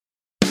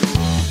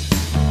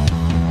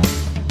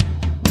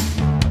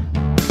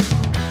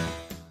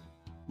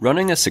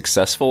Running a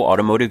successful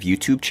automotive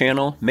YouTube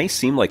channel may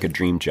seem like a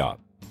dream job,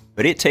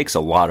 but it takes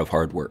a lot of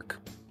hard work.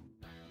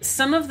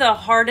 Some of the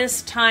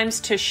hardest times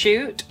to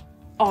shoot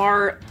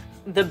are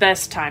the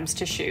best times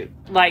to shoot.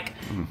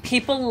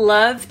 People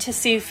love to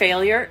see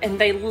failure and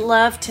they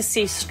love to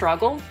see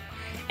struggle,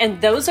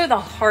 and those are the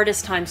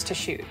hardest times to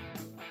shoot.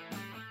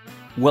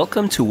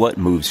 Welcome to What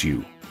Moves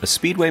You, a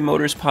Speedway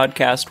Motors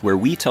podcast where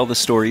we tell the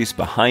stories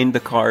behind the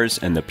cars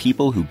and the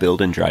people who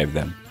build and drive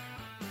them.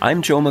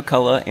 I'm Joe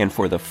McCullough, and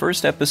for the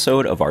first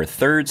episode of our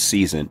third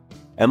season,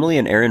 Emily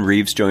and Aaron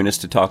Reeves join us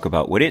to talk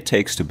about what it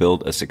takes to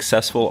build a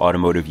successful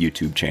automotive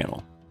YouTube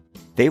channel.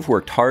 They've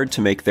worked hard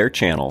to make their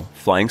channel,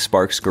 Flying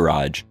Sparks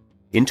Garage,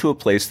 into a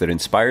place that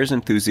inspires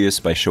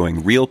enthusiasts by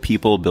showing real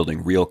people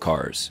building real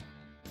cars.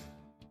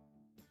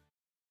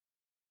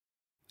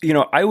 You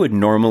know, I would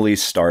normally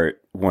start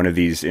one of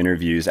these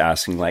interviews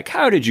asking,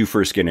 how did you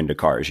first get into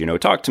cars?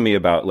 Talk to me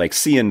about,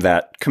 seeing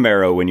that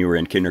Camaro when you were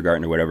in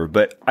kindergarten or whatever.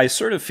 But I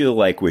sort of feel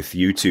like with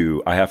you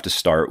two, I have to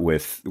start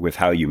with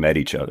how you met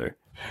each other.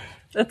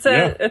 It's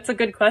a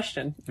good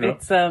question.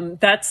 Yeah.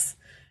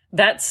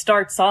 That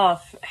starts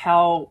off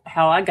how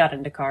I got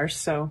into cars.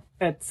 So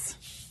it's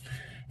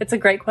a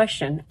great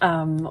question.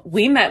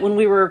 We met when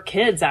we were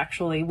kids,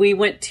 actually. We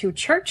went to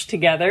church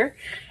together.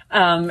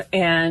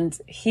 And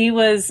he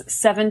was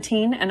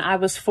 17 and I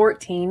was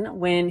 14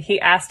 when he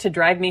asked to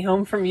drive me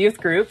home from youth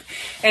group,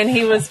 and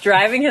he was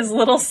driving his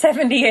little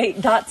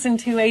 78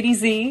 Datsun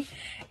 280Z.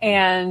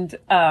 And,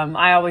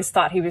 I always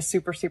thought he was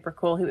super, super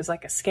cool. He was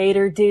like a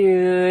skater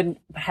dude,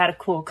 had a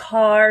cool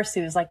car.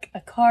 So he was like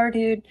a car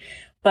dude,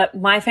 but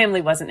my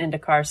family wasn't into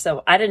cars.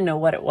 So I didn't know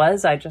what it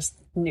was. I just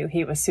knew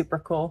he was super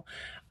cool.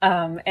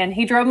 And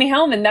he drove me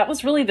home, and that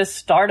was really the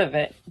start of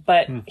it.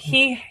 But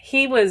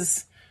he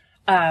was,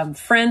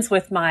 friends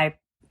with my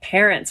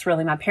parents,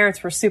 really. My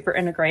parents were super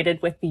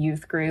integrated with the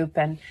youth group,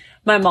 and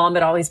my mom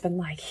had always been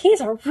like, he's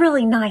a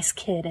really nice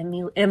kid,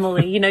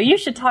 Emily, you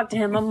should talk to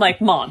him. I'm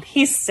like, Mom,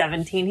 he's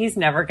 17. He's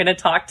never going to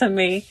talk to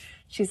me.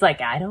 She's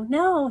like, I don't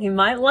know. He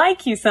might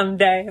like you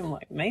someday. I'm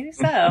like, maybe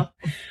so.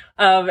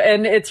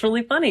 And it's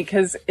really funny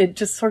because it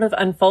just sort of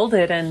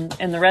unfolded, and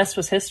the rest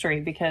was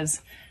history,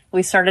 because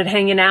we started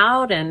hanging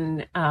out,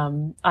 and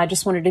I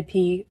just wanted to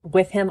be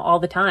with him all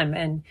the time.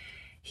 And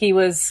he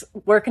was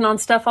working on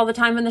stuff all the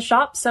time in the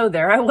shop. So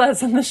there I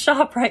was in the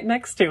shop right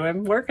next to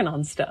him working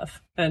on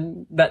stuff.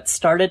 And that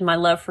started my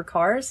love for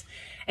cars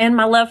and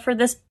my love for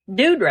this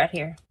dude right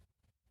here.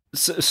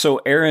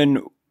 So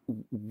Aaron,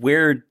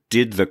 where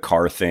did the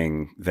car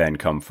thing then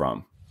come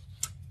from?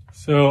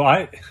 So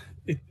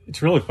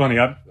it's really funny.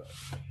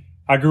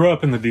 I grew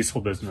up in the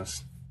diesel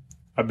business.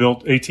 I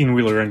built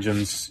 18-wheeler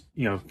engines,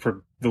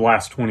 for the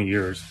last 20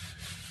 years.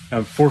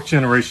 I'm fourth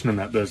generation in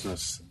that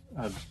business.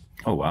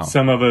 Oh, wow.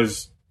 Some of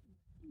us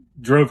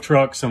drove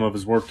trucks, some of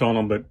us worked on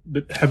them,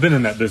 but have been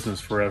in that business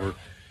forever.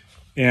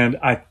 And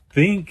I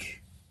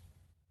think,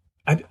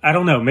 I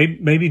don't know,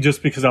 maybe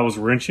just because I was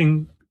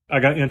wrenching,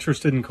 I got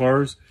interested in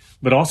cars,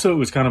 but also it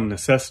was kind of a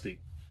necessity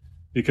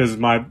because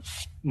my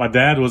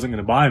dad wasn't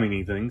going to buy me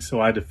anything.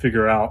 So I had to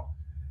figure out,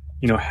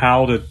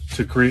 how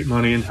to create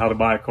money and how to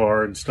buy a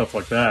car and stuff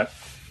like that.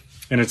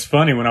 And it's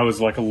funny, when I was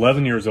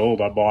 11 years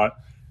old, I bought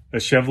a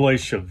Chevrolet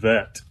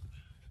Chevette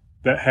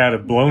that had a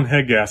blown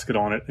head gasket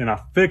on it, and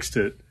I fixed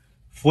it,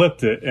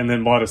 flipped it, and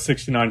then bought a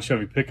 69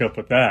 Chevy pickup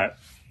with that.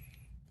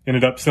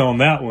 Ended up selling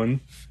that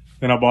one.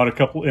 Then I bought a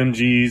couple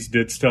MGs,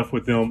 did stuff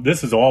with them.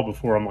 This is all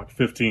before I'm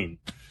 15.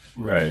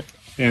 Right.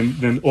 And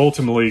then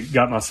ultimately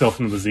got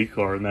myself into the Z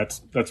car, and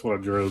that's what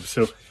I drove.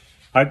 So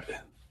I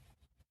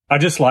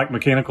just like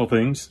mechanical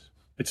things.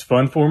 It's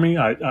fun for me.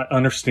 I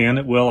understand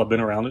it well. I've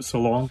been around it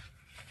so long.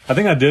 I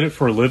think I did it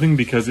for a living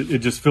because it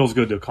just feels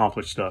good to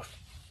accomplish stuff.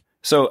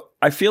 So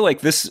I feel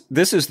like this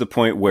is the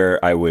point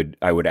where I would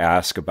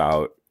ask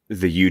about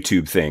the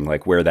YouTube thing,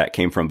 where that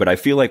came from. But I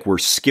feel like we're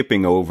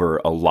skipping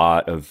over a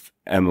lot of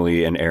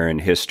Emily and Aaron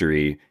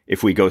history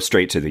if we go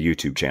straight to the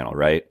YouTube channel,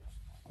 right?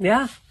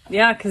 Yeah,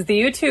 because the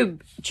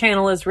YouTube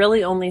channel is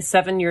really only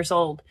 7 years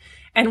old,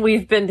 and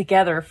we've been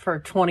together for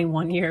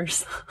 21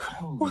 years,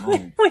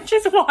 which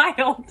is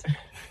wild.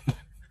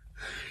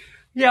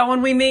 Yeah,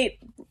 when we meet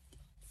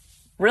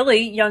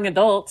really young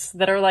adults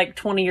that are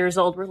 20 years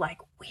old, we're like,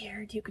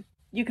 weird, you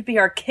could be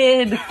our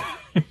kid.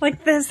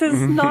 This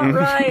is not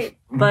right.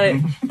 But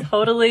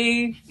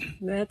totally,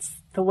 that's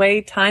the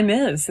way time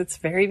is. It's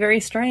very, very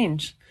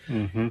strange.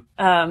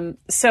 Mm-hmm.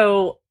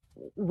 So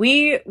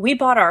we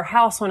bought our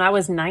house when I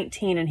was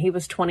 19 and he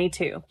was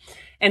 22.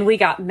 And we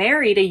got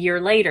married a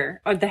year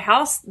later. The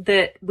house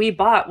that we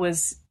bought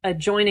was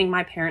adjoining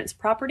my parents'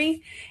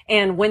 property.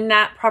 And when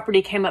that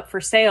property came up for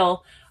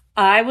sale,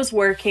 I was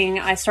working.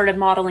 I started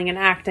modeling and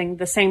acting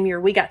the same year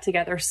we got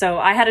together. So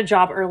I had a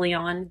job early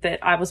on that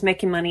I was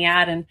making money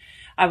at and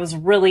I was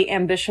really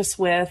ambitious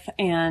with.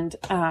 And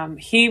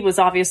he was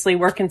obviously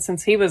working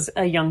since he was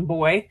a young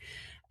boy.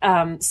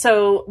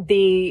 So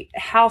the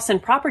house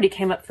and property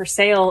came up for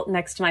sale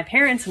next to my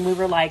parents and we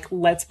were like,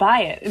 let's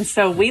buy it. And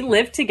so we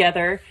lived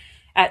together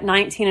at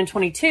 19 and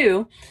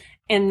 22.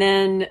 And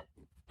then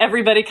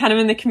everybody kind of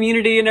in the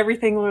community and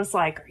everything was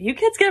like, are you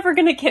kids ever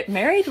going to get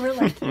married? We're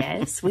like,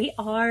 yes, we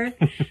are.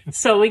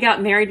 So we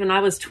got married when I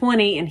was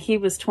 20 and he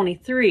was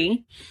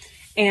 23.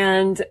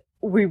 And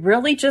we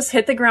really just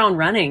hit the ground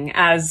running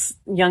as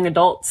young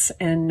adults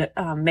and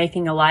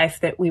making a life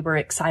that we were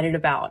excited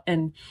about.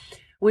 And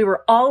we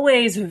were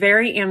always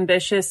very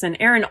ambitious, and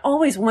Aaron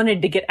always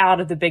wanted to get out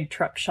of the big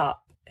truck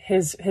shop,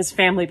 his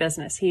family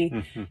business. He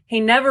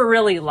never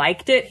really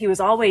liked it. He was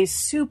always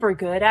super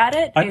good at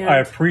it. I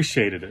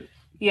appreciated it.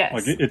 Yes.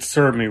 Like it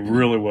served me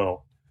really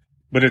well,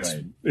 but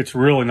it's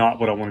really not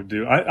what I want to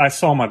do. I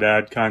saw my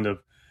dad kind of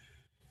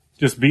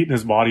just beating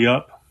his body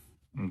up,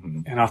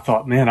 and I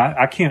thought, man,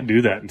 I can't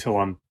do that until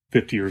I'm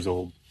 50 years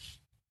old.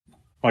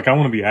 Like, I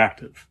want to be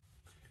active.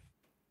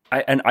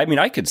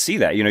 I could see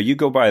that. You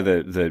go by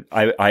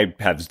I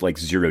have like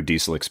zero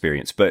diesel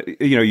experience, but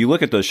you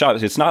look at those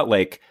shops. It's not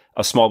like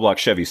a small block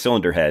Chevy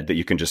cylinder head that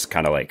you can just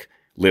kind of like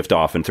lift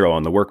off and throw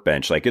on the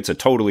workbench. Like, it's a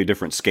totally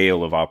different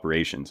scale of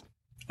operations.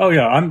 Oh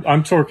yeah,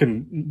 I'm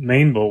torquing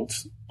main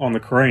bolts on the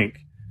crank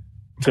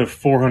to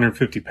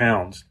 450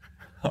 pounds.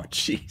 Oh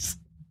jeez.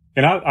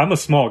 And I'm a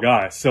small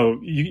guy, so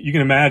you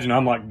can imagine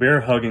I'm like bear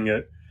hugging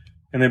it,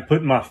 and then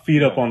putting my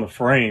feet up on the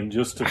frame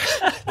just to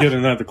get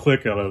another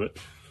click out of it.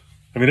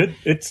 I mean,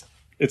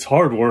 it's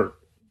hard work.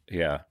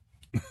 Yeah.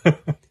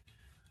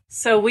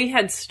 So we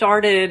had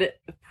started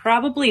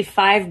probably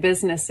 5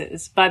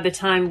 businesses by the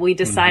time we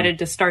decided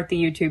to start the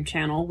YouTube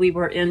channel. We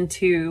were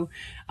into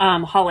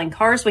hauling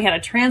cars. We had a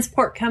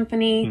transport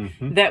company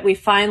that we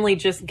finally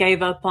just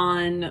gave up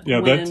on.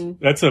 Yeah,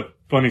 that's a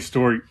funny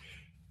story.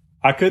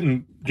 I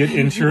couldn't get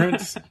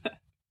insurance,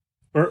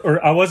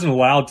 or I wasn't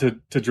allowed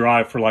to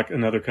drive for like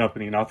another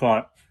company, and I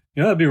thought,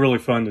 that'd be really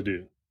fun to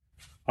do.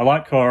 I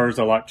like cars,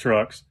 I like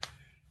trucks.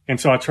 And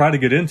so I tried to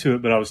get into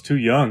it, but I was too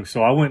young.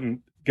 So I went and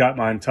got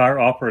my entire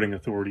operating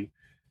authority,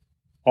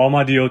 all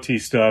my DOT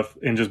stuff,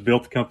 and just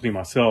built the company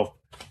myself.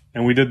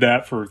 And we did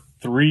that for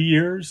 3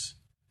 years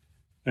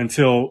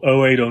until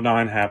 08,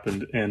 09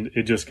 happened. And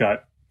it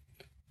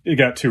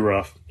got too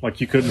rough. Like,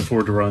 you couldn't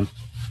afford to run.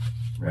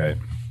 Right.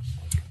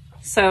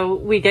 So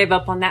we gave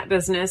up on that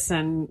business,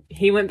 and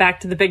he went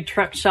back to the big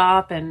truck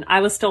shop, and I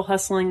was still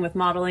hustling with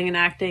modeling and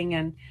acting,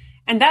 and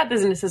that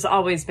business has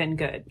always been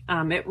good.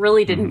 It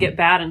really didn't get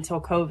bad until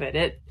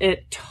COVID.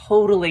 It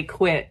totally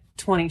quit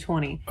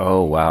 2020.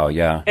 Oh, wow.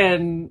 Yeah.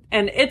 And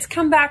it's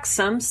come back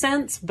some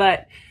since,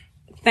 but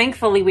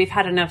thankfully we've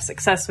had enough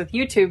success with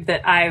YouTube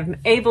that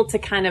I'm able to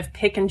kind of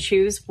pick and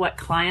choose what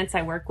clients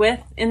I work with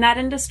in that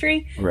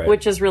industry,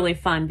 which is really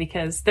fun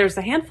because there's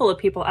a handful of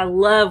people I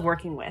love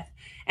working with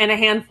and a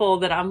handful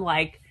that I'm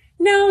like,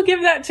 no,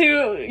 give that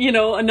to,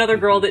 another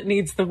girl that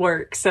needs the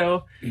work.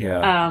 So,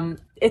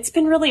 it's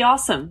been really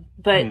awesome.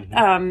 But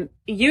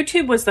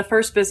YouTube was the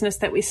first business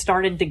that we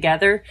started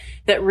together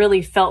that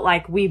really felt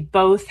like we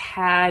both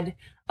had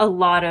a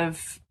lot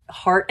of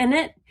heart in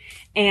it.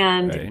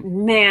 And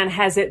man,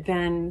 has it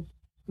been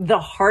the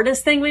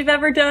hardest thing we've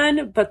ever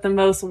done, but the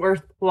most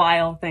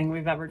worthwhile thing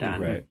we've ever done.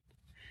 Right.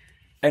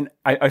 And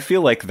I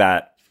feel like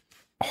that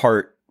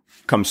heart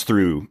comes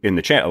through in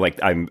the channel. Like,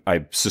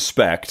 I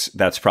suspect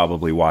that's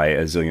probably why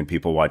a zillion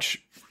people watch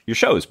your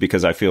shows,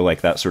 because I feel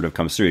like that sort of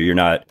comes through. You're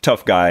not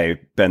tough guy,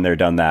 been there,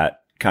 done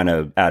that kind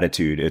of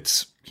attitude.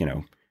 It's,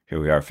 here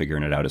we are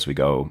figuring it out as we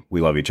go. We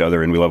love each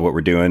other and we love what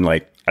we're doing.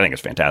 Like, I think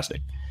it's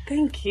fantastic.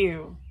 Thank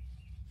you.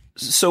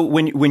 So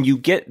when you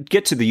get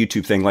to the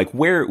YouTube thing, like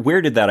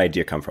where did that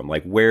idea come from?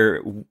 Like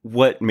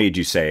what made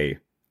you say,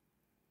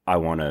 I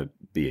want to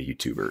be a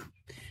YouTuber?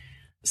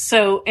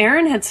 So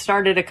Aaron had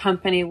started a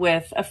company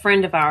with a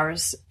friend of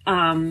ours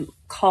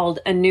called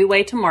A New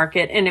Way to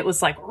Market. And it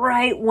was like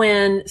right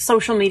when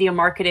social media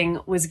marketing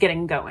was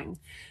getting going.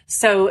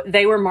 So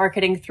they were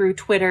marketing through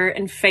Twitter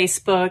and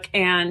Facebook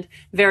and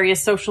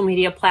various social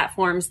media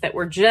platforms that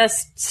were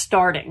just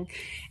starting.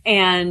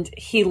 And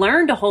he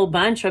learned a whole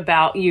bunch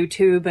about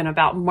YouTube and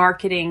about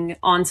marketing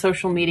on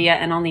social media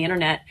and on the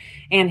internet.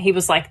 And he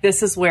was like,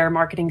 this is where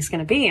marketing is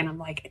going to be. And I'm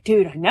like,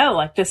 dude, I know,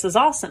 like, this is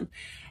awesome.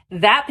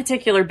 That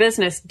particular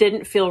business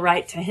didn't feel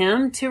right to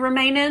him to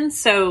remain in.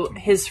 So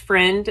his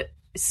friend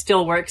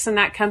still works in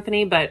that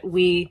company, but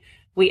we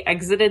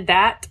exited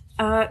that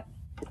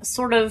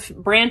sort of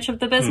branch of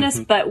the business,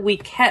 but we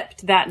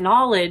kept that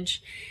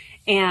knowledge.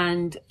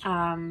 And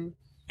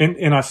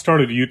I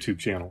started a YouTube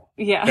channel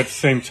at the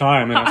same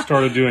time, and I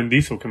started doing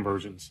diesel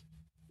conversions.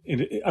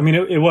 And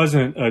it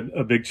wasn't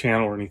a big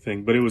channel or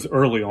anything, but it was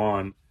early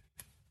on.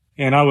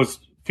 And I was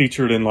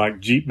featured in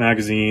like Jeep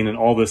magazine and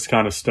all this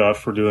kind of stuff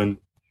for doing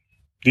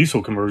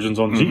diesel conversions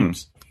on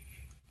Jeeps.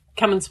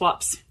 Cummins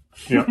swaps.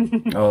 Yeah.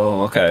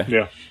 Oh, okay.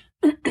 Yeah.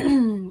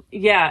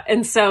 Yeah.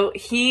 And so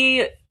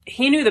he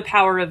knew the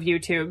power of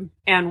YouTube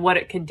and what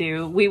it could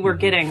do. We were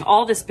getting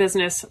all this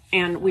business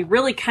and we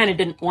really kind of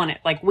didn't want it.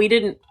 Like, we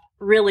didn't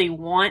really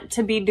want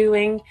to be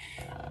doing,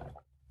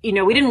 we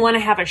didn't want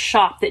to have a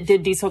shop that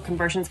did diesel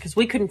conversions because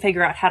we couldn't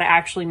figure out how to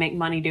actually make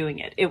money doing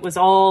it. It was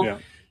all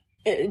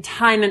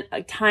time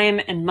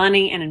and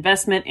money and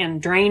investment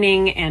and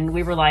draining. And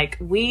we were like,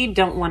 we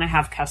don't want to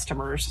have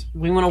customers.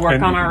 We want to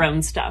work on our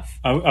own stuff.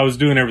 I was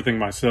doing everything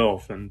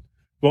myself, and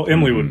well,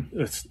 Emily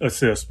would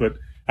assist, but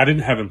I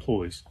didn't have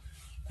employees.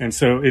 And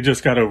so it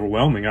just got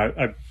overwhelming.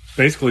 I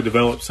basically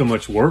developed so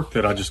much work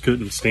that I just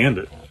couldn't stand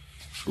it.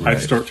 Right. I had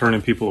to start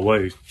turning people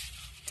away.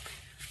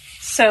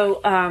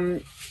 So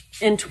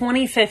in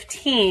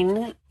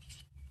 2015,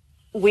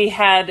 we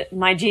had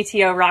my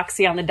GTO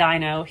Roxy on the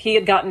dyno. He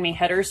had gotten me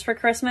headers for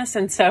Christmas.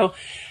 And so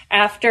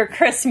after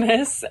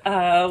Christmas,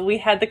 we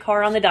had the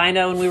car on the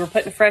dyno and we were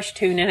putting a fresh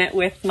tune in it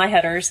with my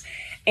headers,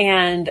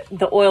 and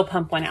the oil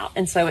pump went out.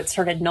 And so it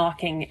started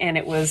knocking, and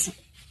it was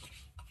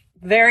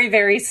very,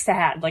 very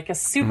sad, like a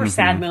super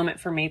sad moment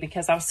for me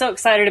because I was so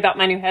excited about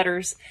my new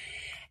headers.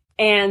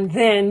 And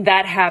then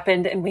that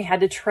happened and we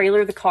had to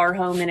trailer the car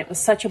home, and it was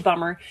such a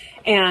bummer.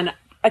 And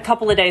a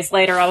couple of days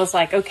later, I was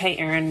like, okay,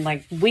 Aaron,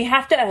 like we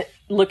have to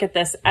look at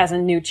this as a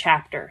new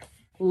chapter.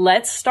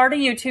 Let's start a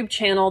YouTube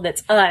channel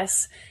that's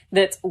us,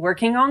 that's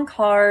working on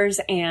cars,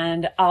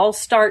 and I'll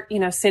start,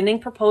 sending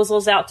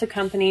proposals out to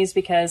companies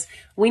because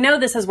we know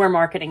this is where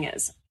marketing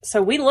is.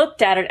 So we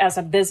looked at it as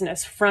a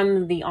business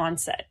from the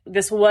onset.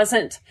 This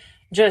wasn't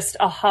just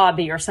a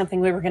hobby or something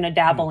we were going to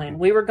dabble in.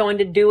 We were going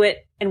to do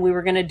it, and we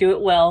were going to do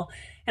it well.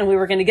 And we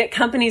were going to get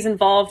companies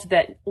involved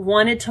that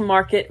wanted to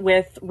market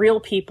with real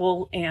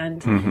people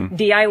and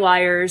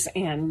DIYers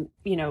and,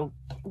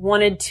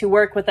 wanted to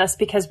work with us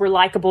because we're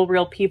likable,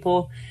 real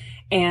people.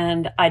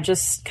 And I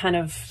just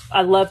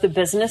I love the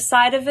business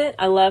side of it.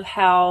 I love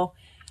how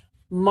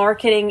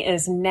marketing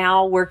is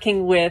now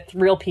working with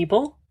real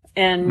people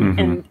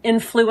and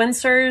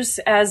influencers,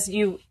 as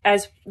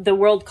the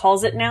world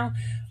calls it now.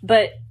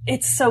 But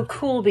it's so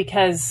cool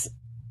because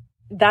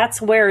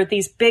that's where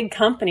these big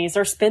companies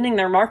are spending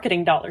their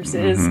marketing dollars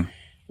is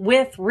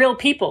with real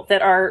people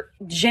that are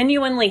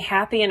genuinely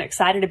happy and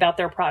excited about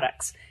their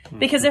products.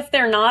 Because if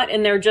they're not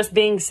and they're just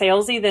being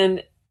salesy,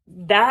 then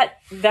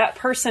that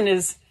person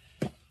is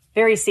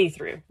very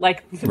see-through.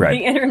 Like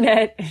the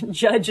internet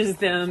judges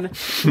them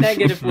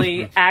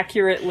negatively,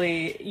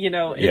 accurately,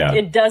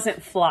 it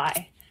doesn't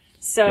fly.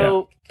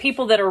 So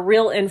people that are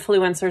real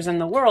influencers in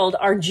the world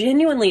are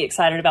genuinely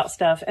excited about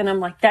stuff. And I'm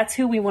like, that's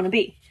who we want to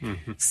be.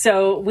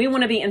 So we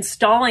want to be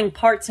installing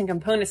parts and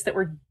components that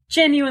we're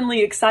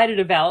genuinely excited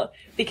about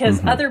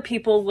because other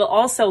people will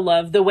also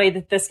love the way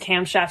that this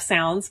camshaft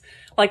sounds.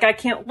 Like, I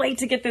can't wait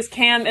to get this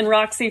cam in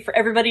Roxy for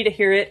everybody to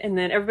hear it. And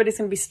then everybody's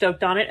going to be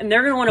stoked on it and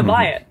they're going to want to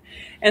buy it.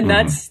 And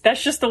that's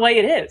just the way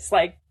it is.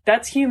 Like,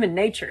 that's human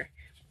nature.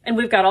 And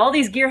we've got all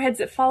these gearheads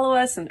that follow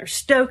us and they're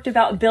stoked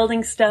about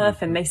building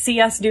stuff and they see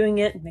us doing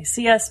it and they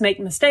see us make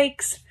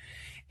mistakes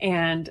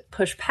and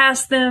push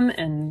past them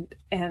and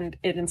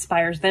it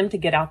inspires them to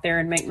get out there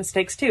and make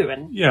mistakes too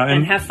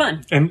and have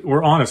fun. And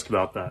we're honest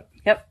about that.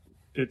 Yep.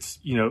 It's,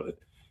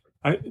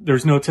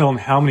 there's no telling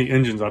how many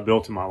engines I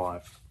built in my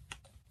life.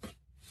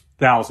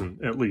 1,000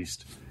 at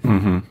least.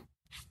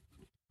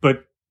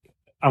 But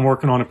I'm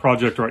working on a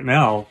project right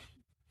now.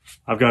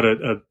 I've got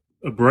a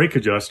brake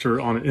adjuster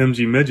on an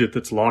MG Midget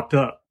that's locked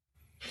up.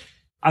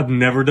 I've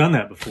never done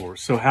that before.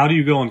 So how do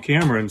you go on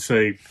camera and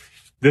say,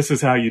 this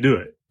is how you do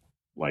it?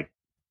 Like,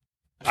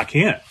 I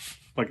can't.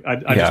 Like,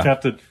 I just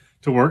have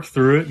to work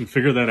through it and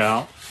figure that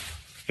out.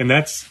 And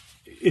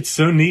it's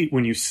so neat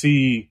when you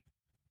see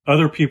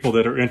other people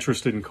that are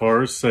interested in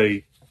cars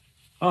say,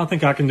 oh, I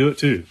think I can do it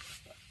too.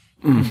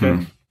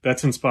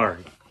 That's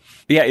inspiring.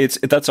 Yeah,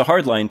 that's a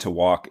hard line to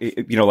walk.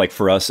 Like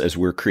for us as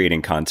we're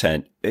creating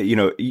content,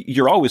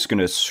 you're always going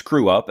to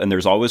screw up and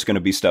there's always going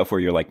to be stuff where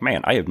you're like,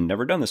 man, I have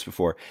never done this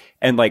before.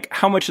 And like,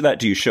 how much of that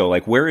do you show?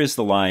 Like, where is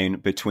the line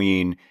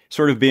between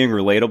sort of being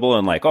relatable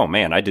and like, oh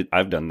man,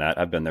 I've done that.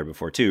 I've been there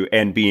before too.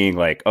 And being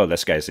like, oh,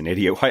 this guy's an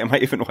idiot. Why am I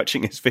even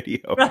watching his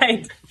video?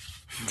 Right.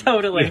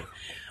 Totally. Yeah.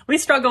 We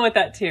struggle with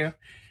that too.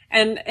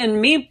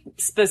 And me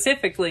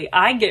specifically,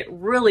 I get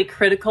really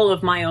critical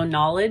of my own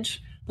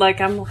knowledge.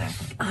 Like,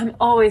 I'm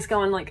always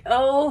going like,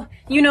 oh,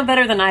 you know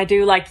better than I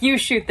do. Like, you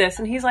shoot this.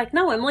 And he's like,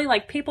 no, Emily,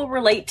 like, people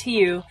relate to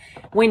you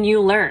when you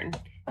learn.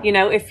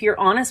 If you're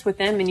honest with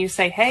them and you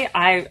say, hey,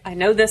 I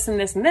know this and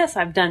this and this.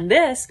 I've done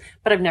this,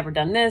 but I've never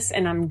done this.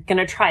 And I'm going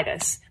to try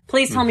this.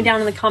 Please tell me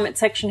down in the comment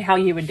section how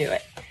you would do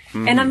it.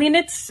 And I mean,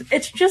 it's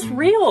just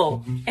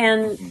real.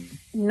 And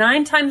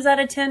 9 times out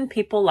of 10,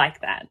 people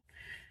like that.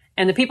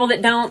 And the people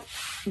that don't,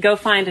 go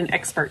find an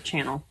expert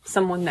channel,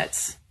 someone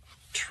that's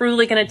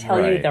truly going to tell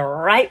you the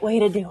right way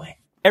to do it.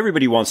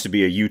 Everybody wants to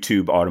be a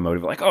YouTube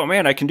automotive, like, oh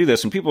man, I can do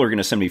this. And people are going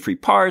to send me free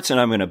parts and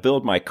I'm going to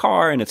build my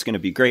car and it's going to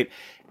be great.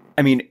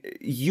 I mean,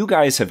 you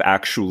guys have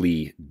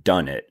actually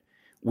done it.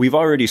 We've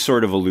already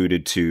sort of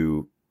alluded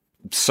to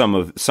some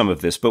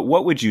of this, but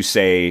what would you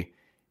say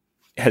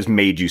has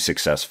made you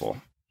successful?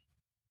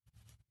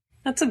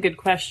 That's a good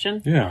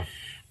question. Yeah.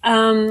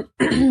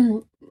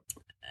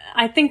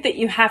 I think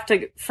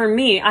that for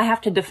me, I have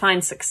to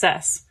define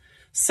success.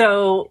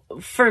 So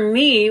for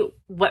me,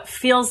 what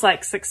feels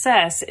like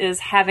success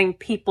is having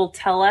people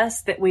tell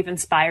us that we've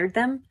inspired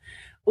them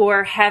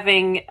or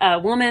having a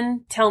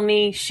woman tell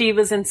me she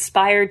was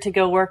inspired to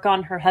go work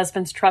on her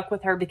husband's truck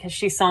with her because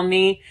she saw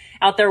me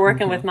out there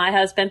working with my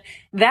husband.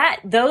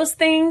 Those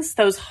things,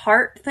 those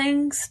heart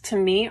things to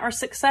me are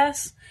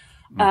success.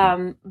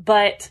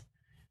 But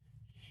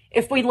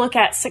if we look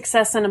at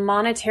success in a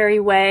monetary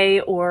way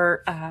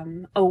or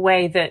a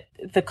way that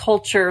the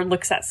culture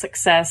looks at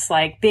success,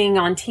 like being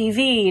on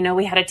TV, you know,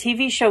 we had a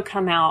TV show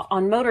come out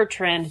on Motor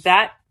Trend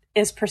that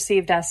is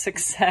perceived as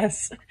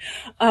success.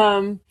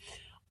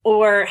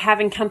 Or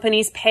having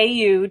companies pay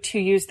you to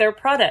use their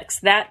products,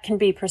 that can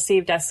be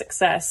perceived as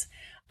success.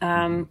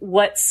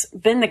 What's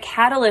been the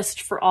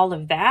catalyst for all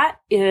of that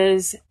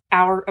is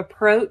our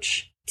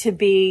approach to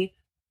be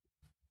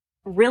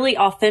really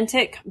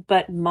authentic,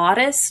 but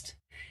modest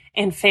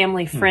and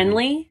family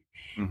friendly,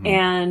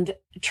 and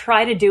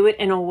try to do it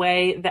in a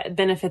way that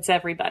benefits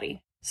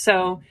everybody.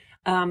 So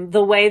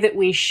the way that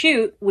we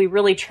shoot, we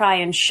really try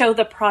and show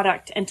the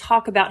product and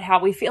talk about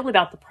how we feel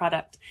about the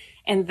product.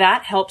 And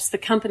that helps the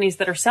companies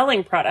that are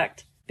selling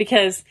product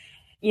because,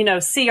 you know,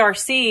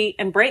 CRC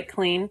and Brake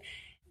Clean,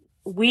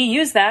 we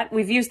use that.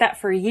 We've used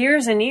that for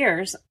years and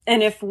years.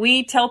 And if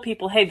we tell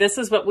people, hey, this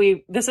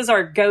is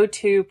our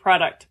go-to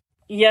product.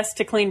 Yes,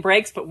 to clean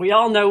brakes, but we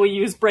all know we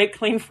use Brake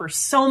Clean for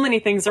so many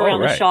things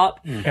around the shop.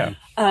 Yeah.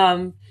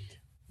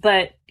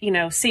 But, you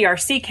know,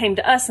 CRC came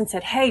to us and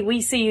said, hey,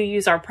 we see you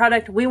use our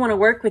product. We want to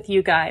work with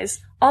you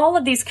guys. All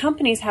of these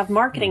companies have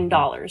marketing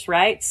dollars,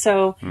 right?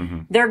 So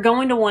they're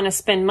going to want to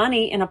spend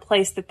money in a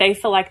place that they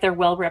feel like they're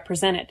well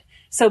represented.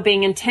 So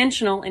being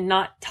intentional and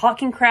not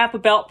talking crap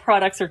about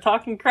products or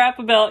talking crap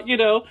about, you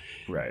know,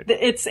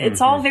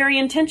 it's all very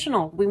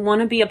intentional. We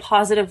want to be a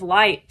positive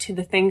light to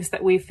the things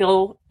that we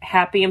feel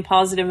happy and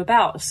positive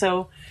about.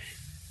 So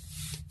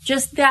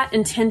just that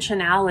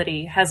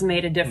intentionality has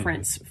made a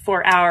difference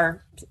for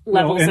our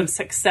levels of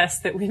success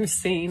that we've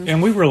seen.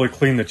 And we really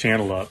cleaned the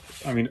channel up.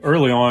 I mean,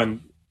 early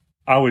on,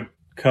 I would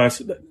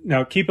cuss.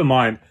 Now, keep in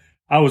mind,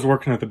 I was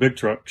working at the big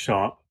truck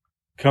shop,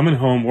 coming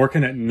home,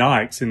 working at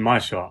nights in my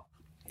shop.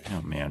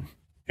 Oh, man.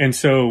 And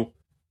so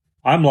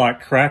I'm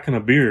like cracking a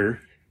beer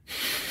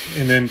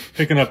and then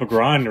picking up a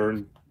grinder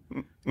and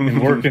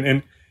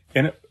working.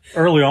 And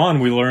early on,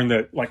 we learned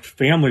that like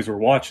families were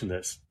watching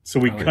this. So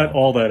we cut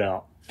all that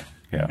out.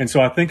 Yeah. And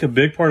so I think a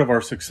big part of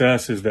our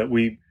success is that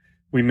we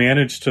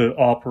managed to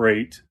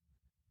operate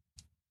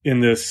in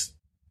this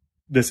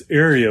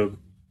area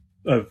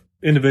of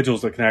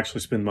individuals that can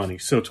actually spend money.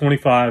 So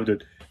 25 to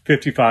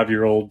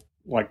 55-year-old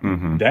like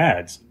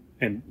dads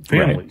and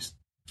families.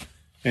 Right.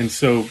 And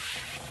so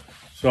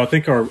I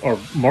think our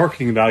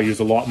marketing value is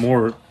a lot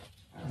more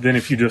than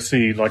if you just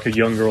see like a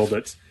young girl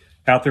that's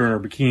out there in her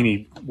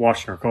bikini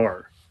washing her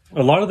car.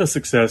 A lot of the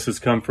success has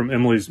come from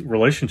Emily's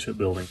relationship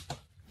building.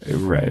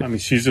 Right. I mean,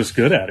 she's just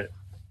good at it.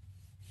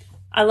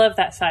 I love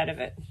that side of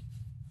it.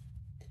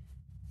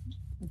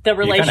 The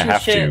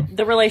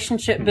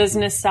relationship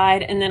business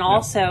side, and then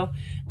also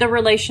the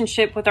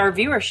relationship with our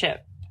viewership.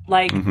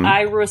 Like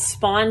I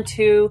respond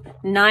to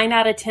 9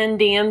 out of 10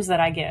 DMs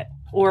that I get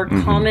or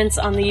comments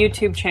on the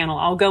YouTube channel.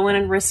 I'll go in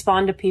and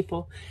respond to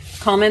people.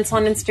 Comments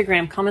on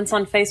Instagram, comments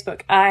on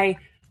Facebook. I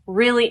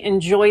really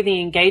enjoy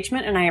the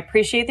engagement and I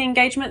appreciate the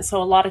engagement.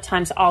 So a lot of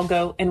times I'll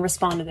go and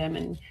respond to them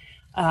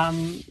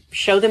and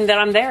show them that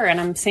I'm there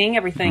and I'm seeing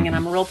everything and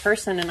I'm a real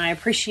person and I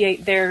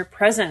appreciate their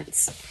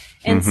presence.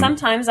 And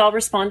sometimes I'll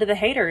respond to the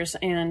haters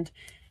and,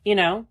 you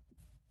know,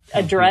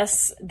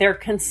 address their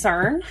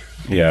concern.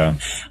 Yeah.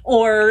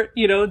 Or,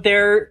 you know,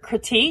 their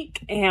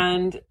critique.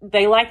 And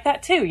they like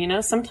that too. You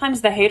know,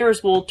 sometimes the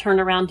haters will turn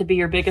around to be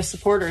your biggest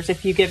supporters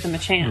if you give them a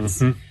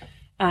chance.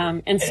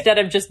 Instead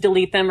of just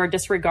delete them or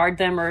disregard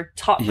them or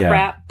talk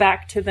crap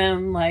back to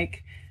them,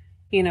 like,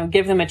 you know,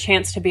 give them a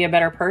chance to be a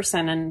better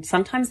person. And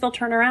sometimes they'll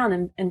turn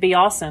around and be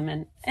awesome.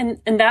 And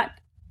that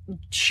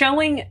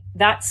showing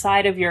that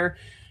side of your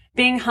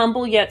being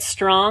humble yet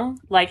strong,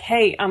 like,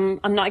 hey, I'm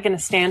not going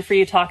to stand for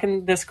you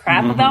talking this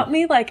crap about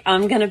me. Like,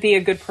 I'm going to be a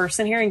good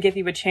person here and give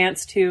you a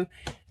chance to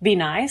be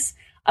nice.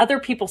 Other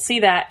people see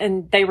that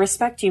and they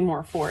respect you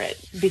more for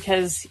it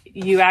because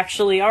you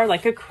actually are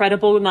like a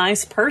credible,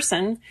 nice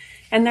person.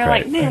 And they're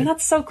like, man,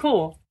 that's so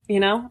cool, you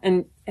know?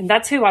 And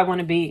that's who I want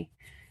to be,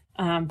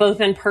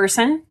 both in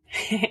person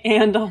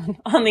and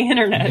on the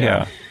internet.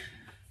 Yeah.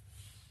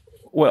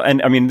 Well,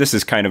 and I mean, this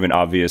is kind of an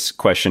obvious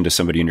question to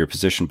somebody in your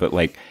position, but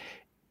like,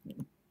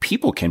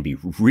 people can be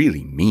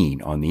really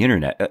mean on the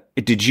internet.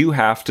 Did you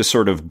have to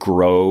sort of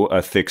grow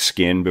a thick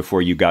skin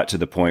before you got to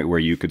the point where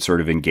you could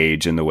sort of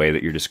engage in the way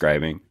that you're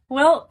describing?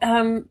 Well,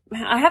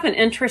 I have an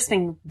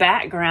interesting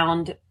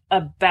background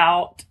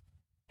about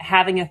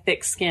having a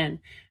thick skin.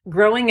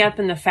 Growing up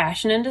in the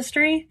fashion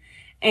industry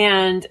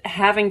and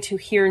having to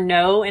hear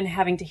no and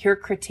having to hear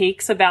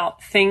critiques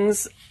about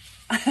things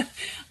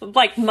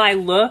like my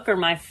look or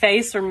my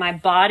face or my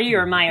body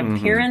or my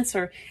appearance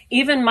or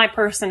even my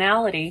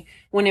personality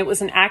when it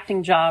was an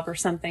acting job or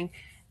something.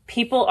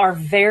 People are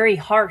very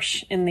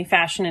harsh in the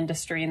fashion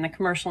industry, in the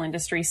commercial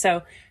industry.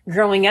 So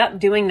growing up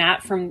doing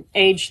that from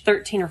age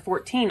 13 or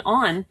 14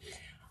 on,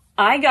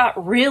 I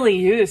got really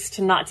used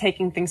to not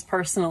taking things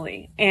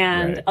personally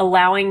and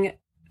allowing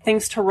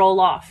things to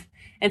roll off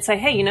and say,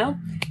 hey,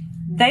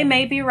 they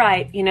may be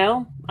right.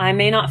 I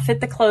may not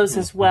fit the clothes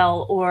as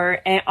well, or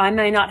I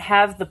may not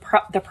have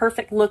the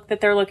perfect look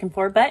that they're looking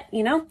for, but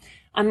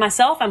I'm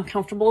myself. I'm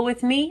comfortable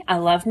with me. I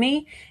love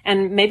me.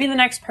 And maybe the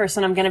next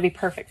person I'm going to be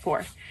perfect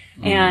for.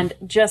 And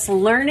just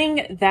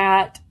learning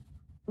that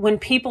when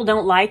people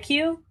don't like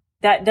you,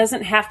 that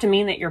doesn't have to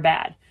mean that you're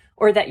bad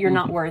or that you're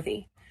not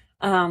worthy.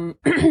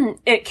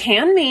 It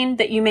can mean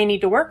that you may need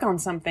to work on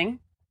something.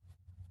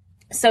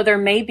 So there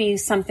may be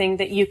something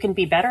that you can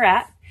be better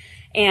at,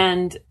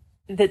 and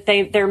that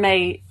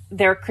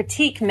their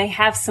critique may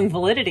have some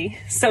validity.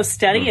 So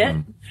study it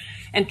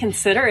and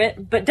consider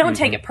it, but don't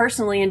take it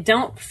personally, and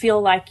don't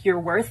feel like you're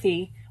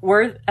worthless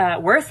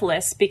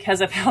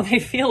because of how they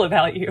feel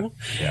about you.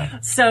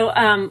 Yeah. So,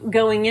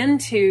 going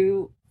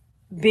into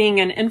being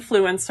an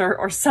influencer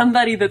or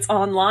somebody that's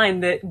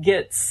online that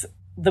gets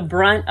the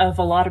brunt of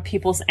a lot of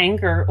people's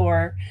anger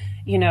or,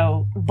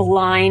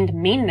 blind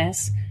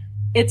meanness,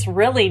 it's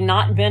really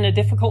not been a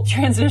difficult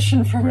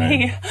transition for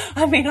me.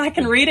 I mean, I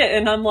can read it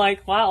and I'm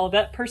like, wow,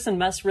 that person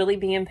must really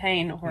be in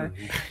pain, or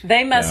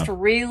they must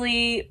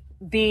really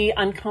be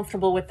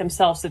uncomfortable with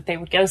themselves that they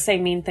would go say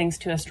mean things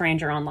to a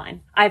stranger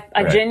online. I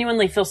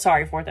genuinely feel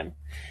sorry for them.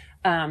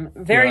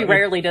 Very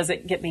rarely does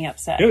it get me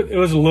upset. It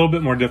was a little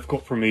bit more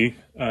difficult for me.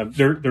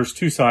 There's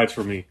two sides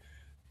for me.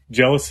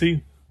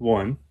 Jealousy,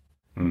 one,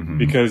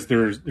 because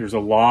there's a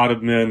lot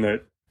of men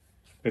that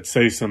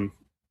say some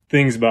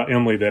things about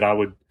Emily that I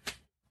would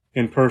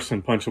in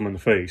person punch them in the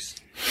face.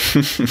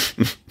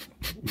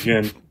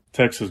 Again,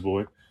 Texas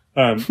boy.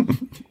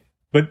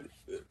 But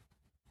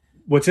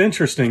what's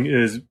interesting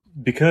is,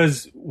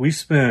 because we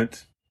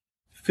spent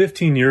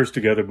 15 years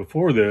together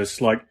before this,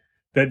 like,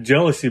 that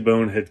jealousy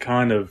bone had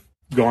kind of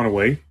gone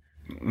away.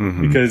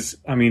 Because,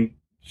 I mean,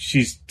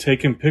 she's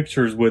taking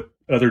pictures with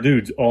other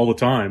dudes all the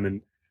time,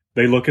 and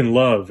they look in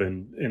love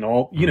and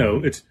all,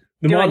 it's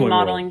the doing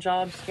modeling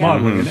jobs.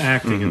 Modeling and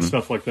acting and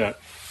stuff like that.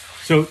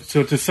 So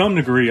to some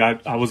degree,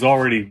 I was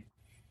already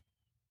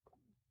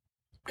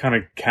kind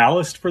of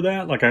calloused for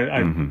that. Like,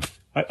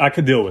 I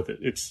could deal with it.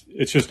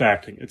 It's just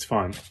acting. It's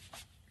fine.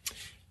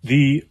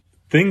 The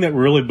thing that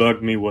really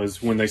bugged me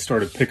was when they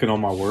started picking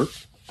on my work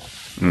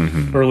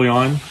early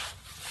on.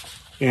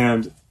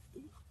 And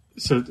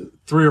so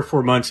 3 or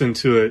 4 months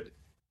into it,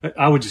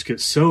 I would just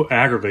get so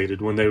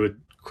aggravated when they would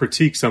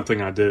critique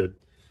something I did.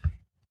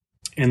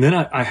 And then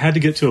I had to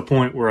get to a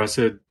point where I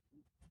said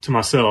to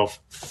myself,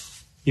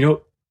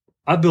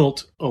 I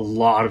built a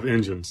lot of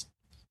engines,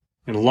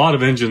 and a lot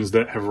of engines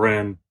that have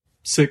ran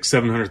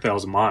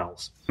 600,000-700,000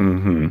 miles.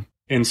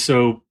 And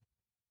so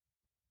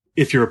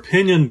if your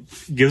opinion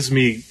gives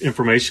me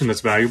information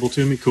that's valuable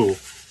to me, cool.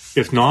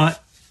 If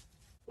not,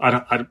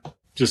 I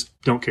just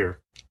don't care.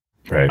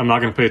 Right. I'm not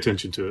going to pay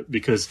attention to it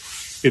because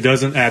it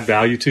doesn't add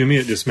value to me.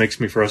 It just makes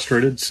me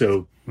frustrated.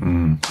 So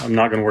I'm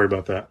not going to worry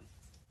about that.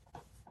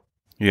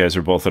 You guys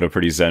are both at a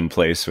pretty zen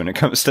place when it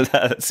comes to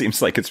that. It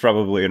seems like it's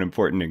probably an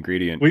important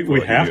ingredient.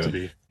 We have to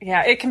be.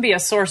 Yeah, it can be a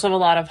source of a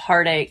lot of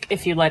heartache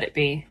if you let it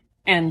be.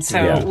 And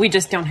so we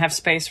just don't have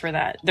space for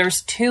that.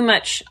 There's too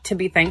much to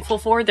be thankful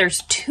for.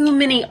 There's too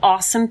many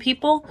awesome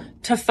people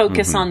to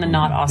focus on the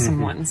not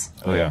awesome ones.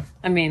 Oh, yeah.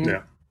 I mean,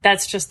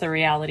 that's just the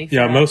reality.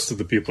 For us. Most of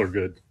the people are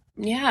good.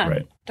 Yeah.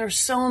 Right. There's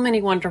so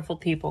many wonderful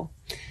people.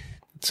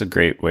 It's a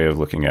great way of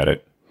looking at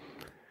it.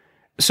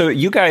 So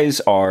you guys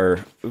are,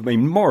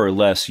 more or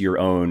less your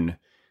own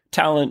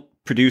talent,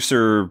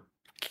 producer,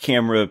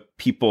 camera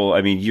people.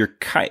 I mean, you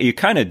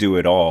kind of do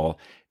it all.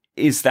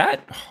 Is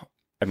that,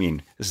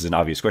 this is an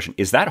obvious question.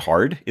 Is that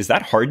hard? Is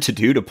that hard to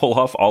do, to pull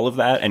off all of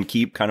that and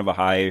keep kind of a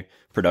high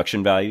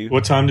production value?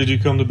 What time did you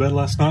come to bed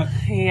last night?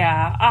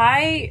 Yeah,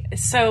 I've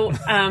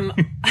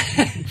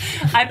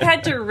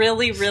had to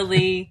really,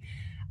 really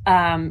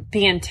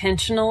be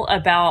intentional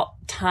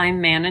about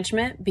time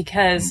management,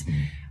 because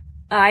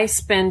I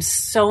spend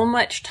so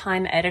much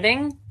time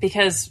editing,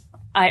 because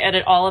I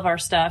edit all of our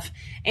stuff,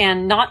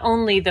 and not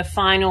only the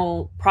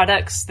final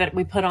products that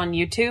we put on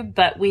YouTube,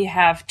 but we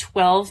have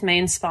 12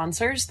 main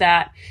sponsors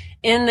that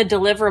in the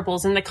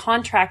deliverables and the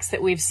contracts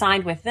that we've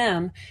signed with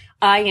them,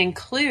 I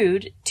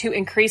include, to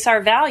increase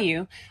our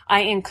value,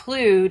 I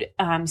include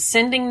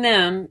sending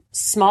them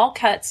small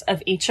cuts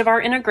of each of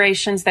our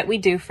integrations that we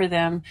do for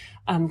them,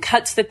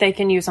 cuts that they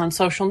can use on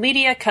social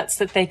media, cuts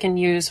that they can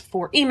use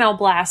for email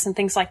blasts and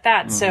things like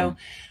that. So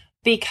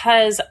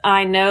because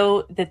I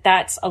know that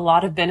that's a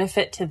lot of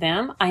benefit to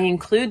them, I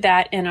include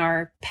that in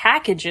our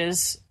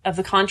packages of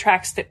the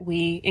contracts that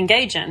we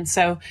engage in.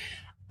 So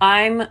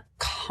I'm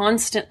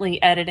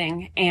constantly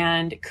editing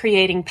and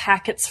creating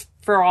packets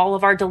for all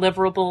of our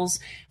deliverables,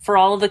 for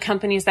all of the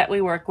companies that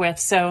we work with.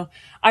 So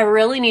I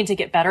really need to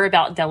get better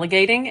about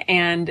delegating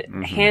and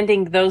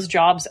handing those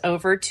jobs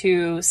over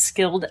to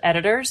skilled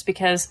editors,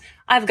 because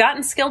I've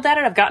gotten skilled at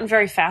it. I've gotten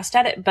very fast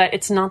at it, but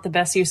it's not the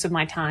best use of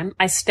my time.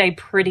 I stay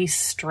pretty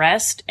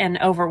stressed and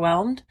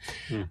overwhelmed.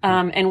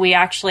 And we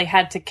actually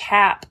had to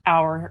cap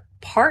our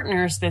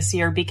partners this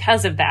year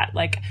because of that.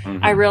 Like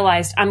I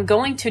realized I'm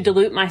going to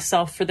dilute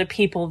myself for the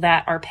people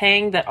that are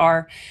paying, that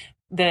are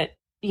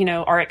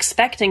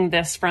expecting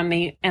this from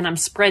me. And I'm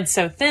spread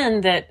so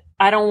thin that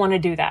I don't want to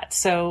do that.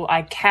 So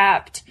I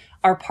capped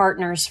our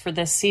partners for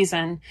this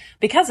season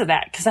because of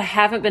that, because I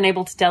haven't been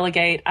able to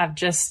delegate.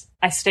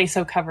 I stay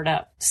so covered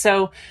up.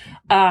 So,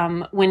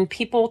 when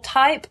people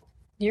type,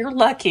 you're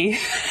lucky.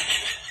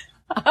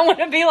 I want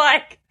to be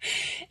like,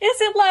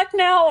 is it luck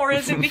now? Or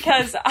is it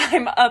because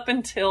I'm up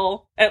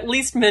until at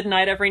least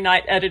midnight every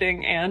night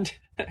editing and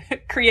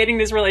creating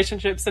these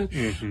relationships and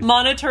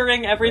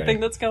monitoring everything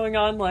that's going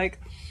on? Like,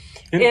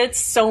 it's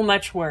so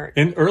much work.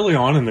 And early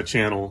on in the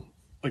channel,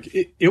 like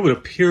it would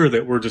appear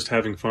that we're just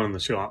having fun in the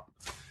shop.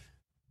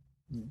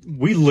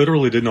 We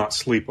literally did not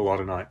sleep a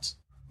lot of nights.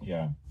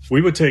 Yeah. We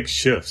would take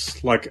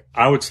shifts. Like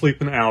I would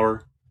sleep an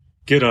hour,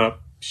 get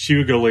up, she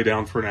would go lay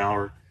down for an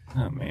hour.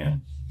 Oh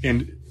man.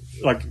 And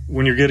like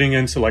when you're getting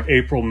into like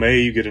April, May,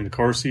 you get into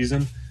car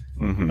season.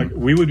 Like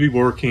we would be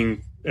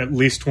working at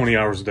least 20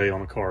 hours a day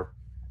on a car.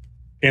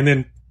 And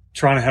then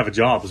trying to have a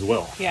job as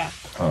well. Yeah.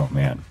 Oh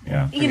man.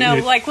 Yeah. You know,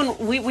 like when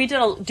we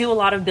do a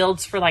lot of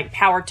builds for like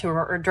Power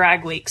Tour or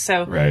Drag Week.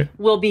 So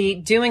we'll be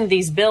doing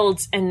these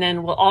builds and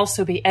then we'll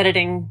also be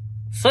editing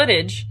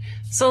footage.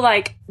 So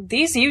like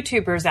these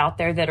YouTubers out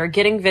there that are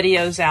getting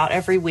videos out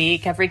every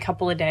week, every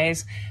couple of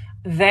days,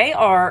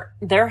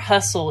 their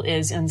hustle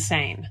is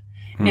insane.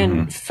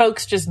 And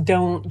folks just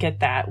don't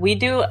get that. We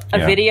do a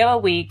video a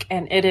week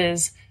and it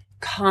is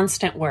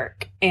constant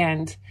work.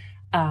 And,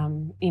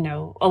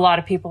 a lot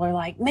of people are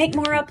like, make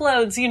more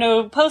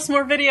uploads, post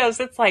more videos.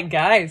 It's like,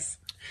 guys,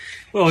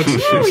 well,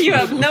 you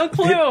have no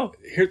clue.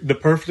 Here, the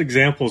perfect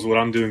example is what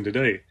I'm doing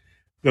today.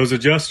 Those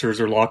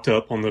adjusters are locked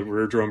up on the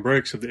rear drum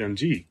brakes of the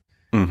MG.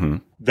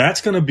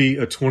 That's going to be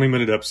a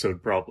 20-minute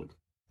episode probably.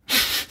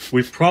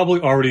 We've probably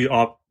already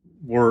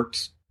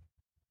worked,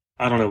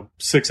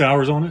 6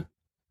 hours on it.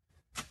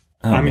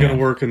 I'm going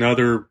to work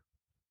another,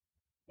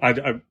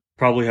 I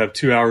probably have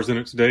 2 hours in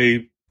it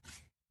today,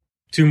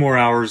 2 more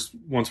hours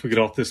once we get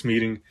off this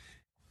meeting,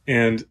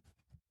 and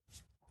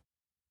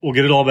we'll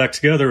get it all back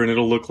together and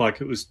it'll look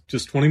like it was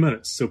just 20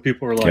 minutes. So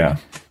people are like,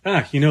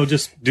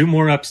 just do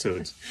more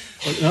episodes.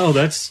 Like, no,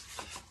 that's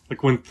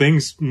like when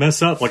things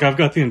mess up. Like I've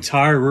got the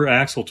entire rear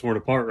axle torn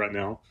apart right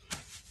now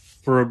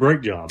for a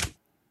brake job.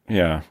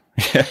 Yeah.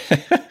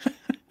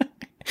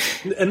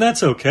 And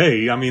that's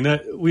okay. I mean,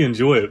 we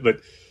enjoy it,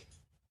 but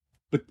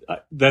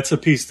that's a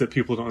piece that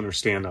people don't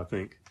understand, I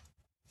think.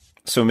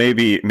 So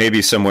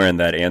maybe somewhere in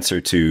that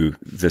answer to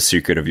the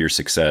secret of your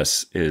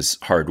success is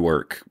hard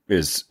work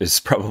is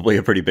probably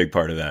a pretty big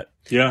part of that.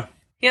 Yeah.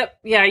 Yep.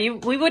 Yeah.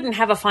 We wouldn't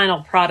have a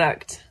final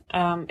product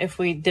if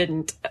we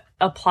didn't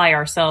apply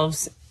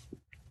ourselves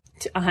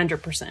to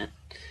 100%.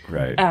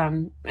 Right.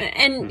 And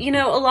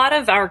a lot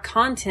of our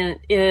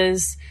content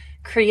is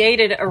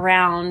created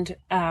around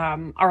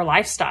our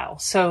lifestyle.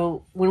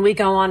 So when we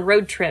go on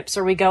road trips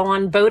or we go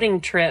on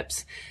boating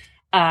trips,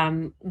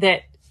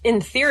 that in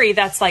theory,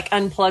 that's like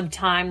unplugged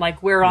time,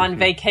 like we're on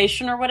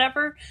vacation or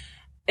whatever.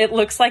 It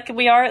looks like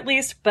we are at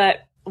least,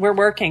 but we're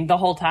working the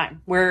whole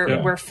time.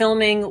 We're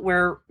filming.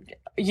 We're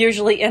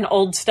usually in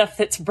old stuff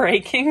that's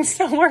breaking,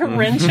 so we're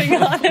wrenching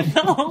on it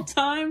the whole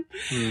time.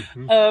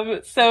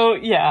 So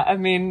yeah, I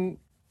mean,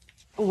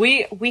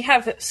 we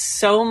have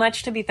so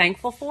much to be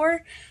thankful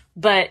for,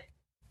 but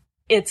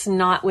it's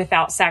not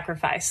without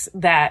sacrifice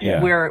that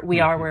we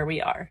are where we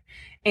are.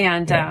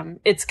 And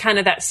it's kind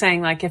of that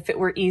saying, like, if it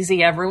were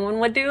easy, everyone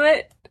would do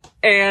it.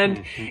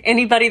 And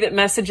anybody that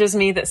messages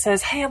me that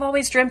says, hey, I've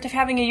always dreamt of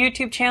having a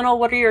YouTube channel,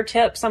 what are your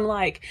tips? I'm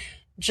like,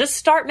 just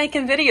start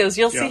making videos.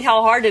 You'll see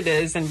how hard it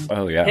is. And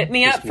hit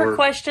me up for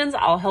questions.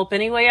 I'll help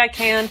any way I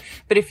can.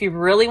 But if you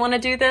really want to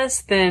do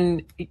this,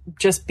 then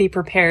just be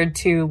prepared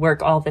to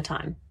work all the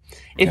time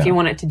if you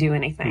want it to do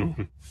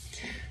anything.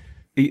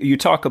 You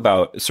talk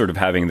about sort of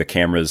having the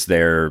cameras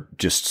there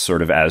just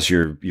sort of as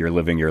you're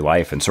living your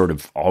life and sort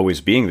of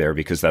always being there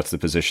because that's the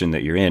position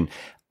that you're in.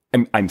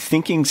 I'm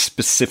thinking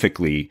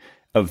specifically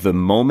of the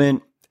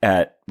moment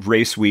at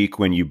race week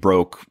when you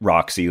broke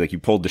Roxy, like you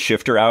pulled the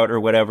shifter out or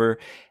whatever.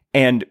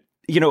 And,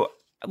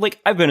 like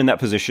I've been in that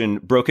position,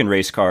 broken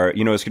race car,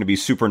 it's going to be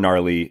super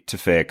gnarly to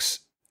fix.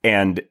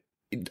 And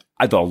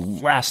the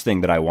last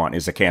thing that I want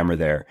is a camera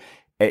there.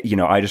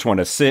 I just want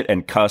to sit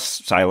and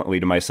cuss silently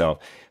to myself.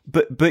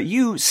 But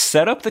you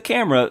set up the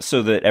camera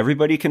so that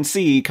everybody can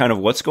see kind of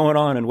what's going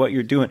on and what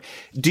you're doing.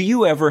 Do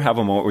you ever have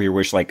a moment where you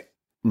wish like,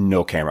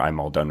 no camera, I'm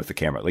all done with the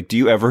camera? Like, do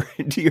you ever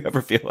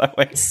feel that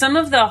way? Some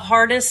of the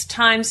hardest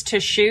times to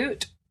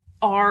shoot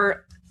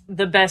are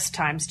the best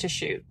times to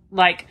shoot.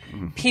 Like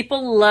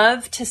people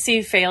love to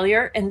see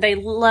failure and they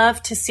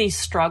love to see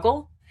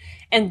struggle.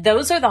 And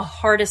those are the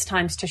hardest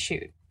times to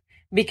shoot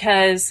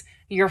because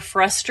you're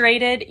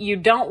frustrated. You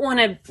don't want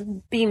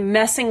to be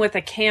messing with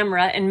a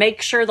camera and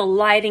make sure the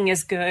lighting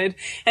is good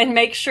and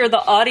make sure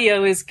the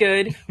audio is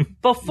good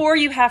before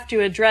you have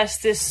to address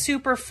this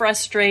super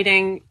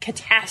frustrating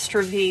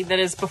catastrophe that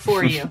is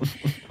before you.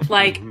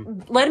 Like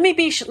let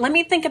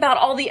me think about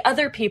all the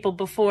other people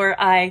before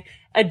I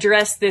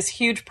address this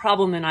huge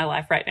problem in my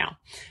life right now.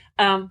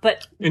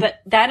 But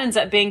that ends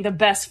up being the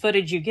best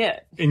footage you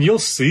get. And you'll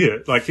see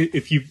it. Like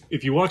if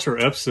you watch our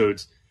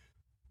episodes,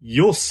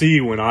 you'll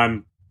see when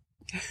I'm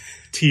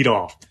teed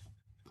off.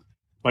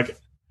 Like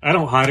I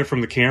don't hide it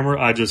from the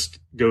camera. I just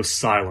go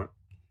silent,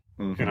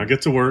 and I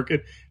get to work.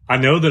 I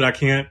know that I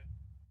can't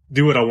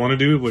do what I want to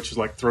do, which is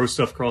like throw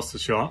stuff across the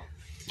shop.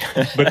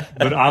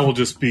 But I will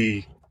just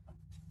be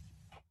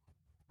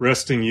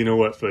resting, you know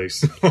what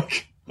face.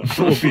 Like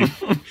I will be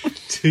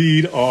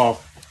teed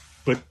off.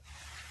 But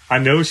I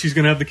know she's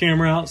going to have the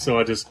camera out, so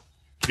I just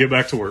get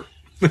back to work.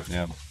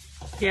 Yeah.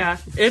 Yeah,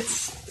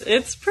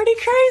 it's pretty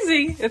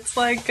crazy. It's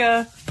like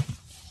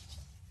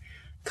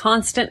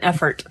constant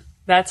effort.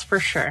 That's for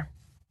sure.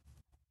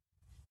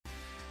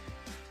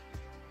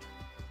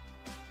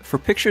 For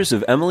pictures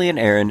of Emily and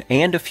Aaron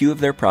and a few of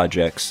their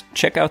projects,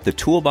 check out the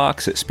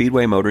toolbox at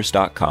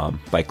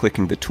speedwaymotors.com by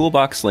clicking the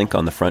toolbox link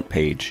on the front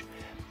page.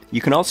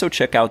 You can also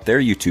check out their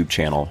YouTube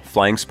channel,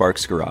 Flying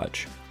Sparks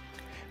Garage.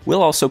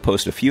 We'll also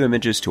post a few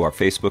images to our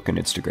Facebook and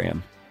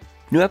Instagram.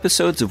 New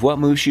episodes of What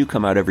Moves You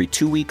come out every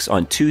 2 weeks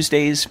on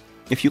Tuesdays.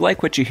 If you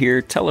like what you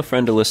hear, tell a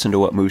friend to listen to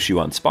What Moves You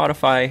on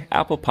Spotify,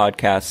 Apple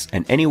Podcasts,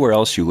 and anywhere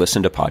else you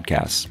listen to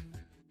podcasts.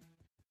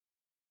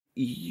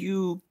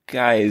 You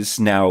guys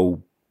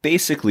now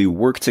basically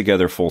work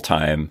together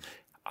full-time.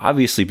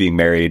 Obviously, being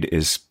married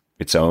is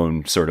its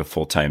own sort of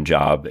full-time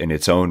job in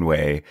its own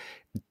way.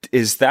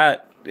 Is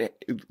that,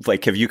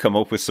 like, have you come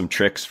up with some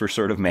tricks for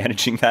sort of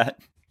managing that?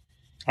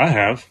 I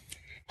have.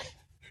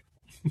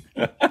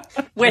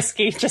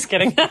 Whiskey, just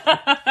kidding.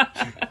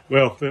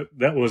 Well,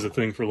 that was a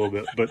thing for a little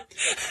bit. But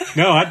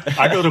no,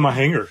 I go to my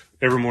hangar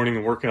every morning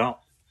and work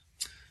out.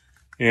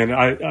 And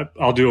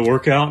I'll do a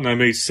workout, and I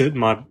may sit in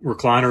my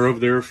recliner over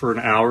there for an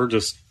hour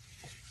just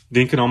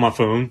dinking on my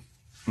phone,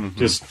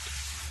 just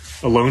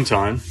alone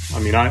time. I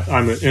mean,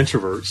 I'm an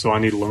introvert, so I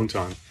need alone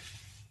time.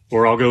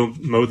 Or I'll go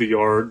mow the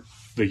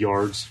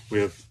yards.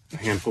 We have a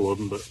handful of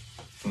them, but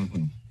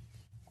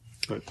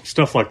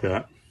stuff like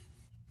that.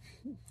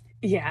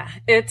 Yeah,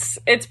 it's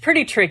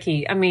pretty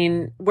tricky. I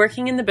mean,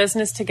 working in the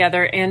business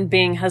together and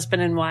being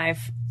husband and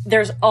wife,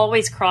 there's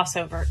always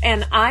crossover.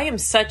 And I am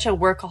such a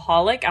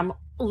workaholic. I'm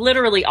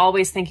literally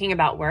always thinking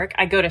about work.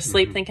 I go to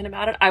sleep thinking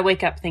about it. I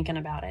wake up thinking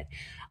about it.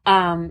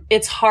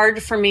 It's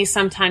hard for me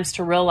sometimes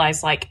to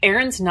realize, like,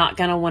 Aaron's not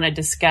going to want to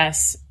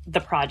discuss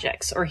the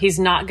projects, or he's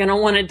not going to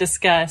want to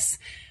discuss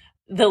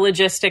the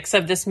logistics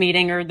of this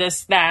meeting or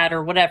this, that,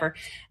 or whatever.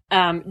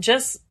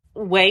 Just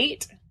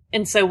wait.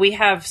 And so we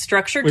have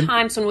structured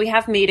times when we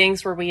have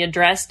meetings where we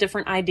address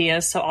different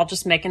ideas. So I'll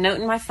just make a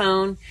note in my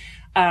phone.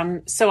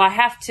 So I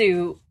have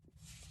to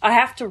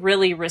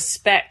really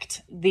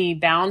respect the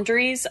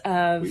boundaries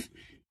of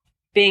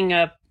being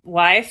a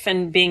wife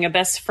and being a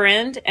best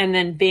friend and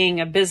then being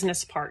a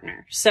business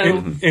partner.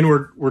 So, and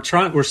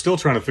we're still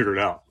trying to figure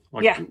it out.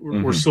 Like, yeah.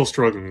 We're still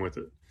struggling with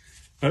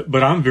it.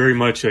 But I'm very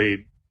much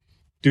a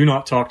do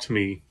not talk to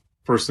me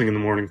first thing in the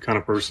morning kind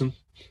of person.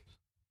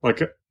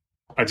 Like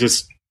I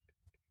just,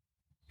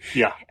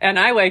 yeah. And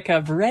I wake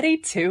up ready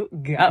to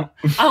go.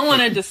 I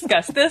want to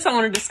discuss this. I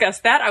want to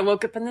discuss that. I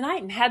woke up in the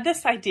night and had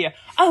this idea.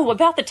 Oh,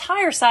 about the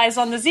tire size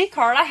on the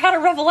Z-Card. I had a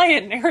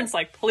revelation. And Aaron's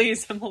like,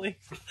 please, Emily,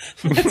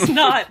 it's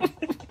not.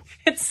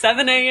 It's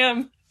 7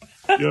 a.m.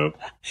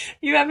 Yep.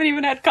 You haven't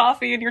even had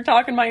coffee and you're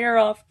talking my ear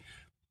off.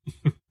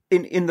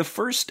 In the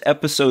first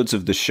episodes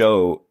of the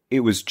show,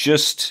 it was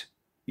just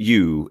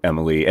you,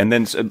 Emily, and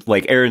then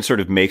like Aaron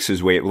sort of makes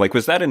his way. Like,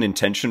 was that an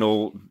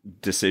intentional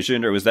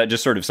decision, or was that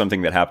just sort of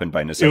something that happened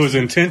by necessity? It was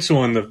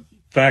intentional in the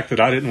fact that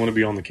I didn't want to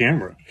be on the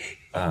camera.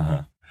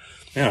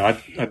 Yeah,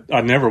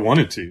 I never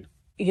wanted to.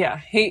 Yeah,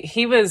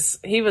 he was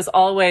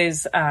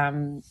always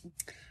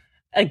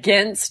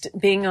against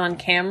being on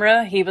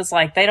camera. He was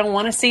like, they don't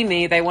want to see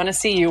me. They want to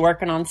see you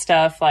working on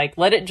stuff. Like,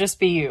 let it just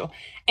be you.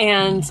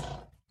 And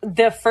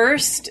the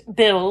first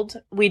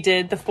build, we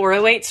did the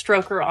 408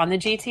 stroker on the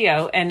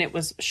GTO, and it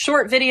was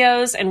short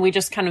videos, and we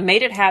just kind of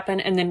made it happen.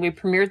 And then we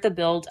premiered the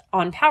build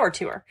on Power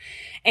Tour.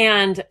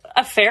 And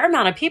a fair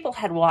amount of people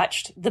had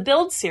watched the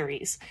build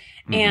series,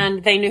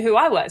 and they knew who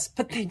I was,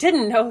 but they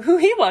didn't know who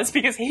he was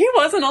because he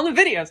wasn't on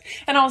the videos.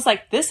 And I was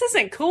like, this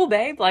isn't cool,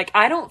 babe. Like,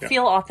 I don't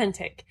feel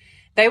authentic.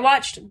 They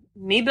watched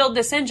me build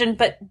this engine,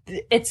 but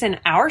it's in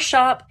our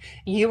shop.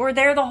 You were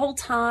there the whole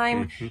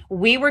time.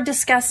 We were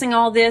discussing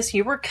all this.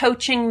 You were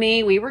coaching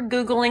me. We were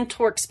Googling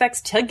torque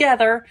specs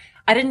together.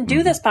 I didn't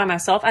do this by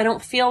myself. I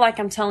don't feel like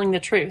I'm telling the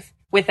truth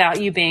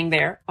without you being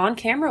there on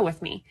camera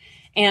with me.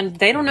 And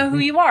they don't know who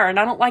you are, and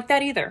I don't like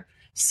that either.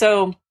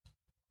 So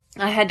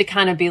I had to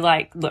kind of be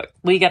like, look,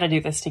 we got to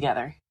do this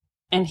together.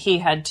 And he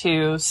had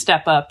to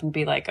step up and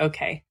be like,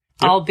 okay,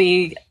 I'll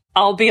be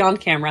on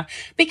camera,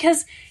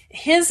 because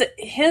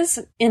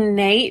his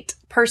innate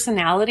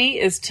personality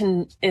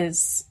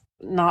is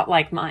not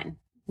like mine.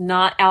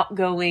 Not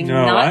outgoing,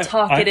 not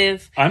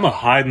talkative. I'm a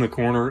hide in the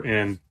corner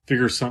and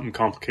figure something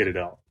complicated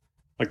out.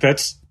 Like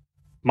that's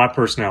my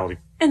personality.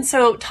 And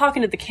so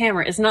talking to the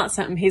camera is not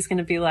something he's going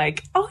to be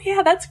like, oh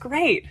yeah, that's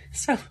great.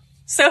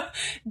 So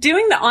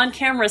doing the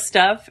on-camera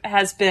stuff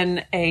has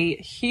been a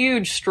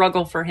huge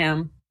struggle for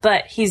him,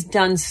 but he's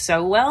done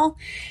so well.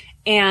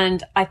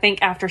 And I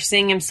think after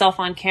seeing himself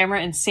on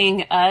camera and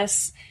seeing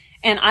us,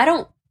 and I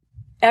don't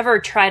ever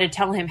try to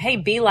tell him, hey,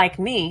 be like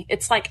me.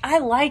 It's like, I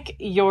like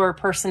your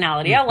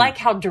personality. I like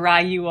how dry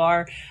you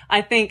are.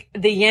 I think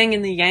the yin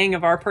and the yang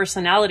of our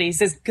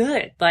personalities is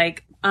good.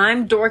 Like,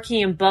 I'm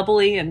dorky and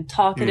bubbly and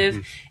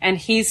talkative, and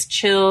he's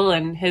chill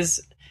and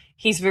he's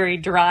very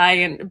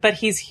dry, but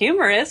he's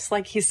humorous.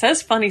 Like, he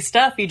says funny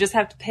stuff. You just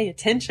have to pay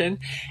attention.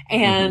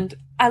 And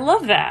I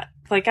love that.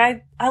 Like,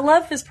 I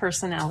love his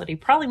personality,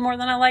 probably more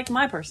than I like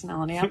my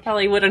personality. I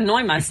probably would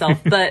annoy myself,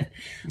 but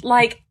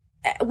like,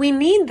 we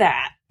need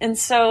that. And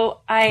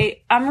so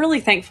I'm really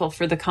thankful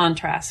for the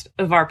contrast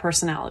of our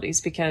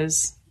personalities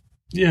because.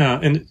 Yeah.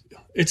 And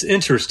it's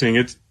interesting.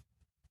 It's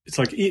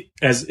like,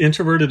 as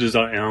introverted as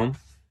I am,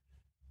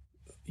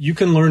 you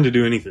can learn to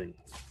do anything.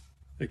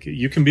 Like,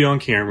 you can be on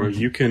camera,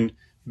 you can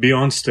be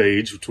on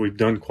stage, which we've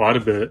done quite a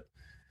bit.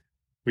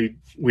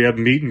 We have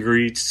meet and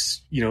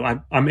greets. You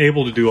know, I'm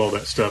able to do all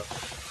that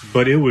stuff,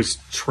 but it was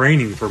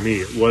training for me.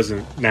 It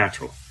wasn't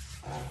natural.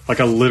 Like,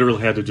 I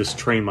literally had to just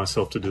train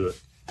myself to do it.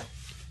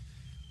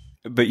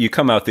 But you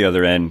come out the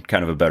other end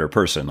kind of a better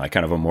person, like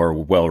kind of a more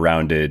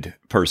well-rounded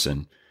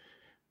person.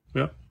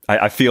 Yeah.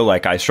 I feel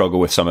like I struggle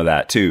with some of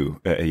that too.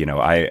 You know,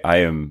 I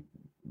am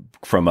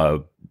from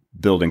a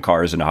building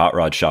cars in a hot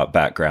rod shop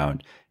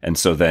background. And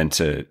so then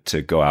to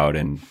go out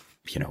and,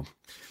 you know,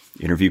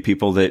 interview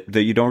people that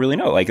you don't really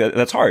know, like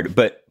that's hard.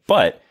 But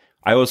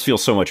I always feel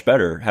so much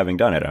better having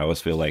done it. I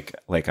always feel like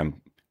I'm,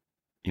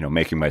 you know,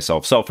 making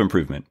myself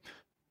self-improvement.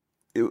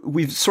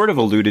 We've sort of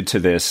alluded to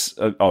this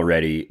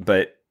already,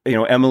 but, you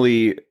know,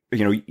 Emily,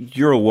 you know,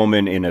 you're a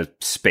woman in a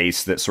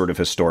space that sort of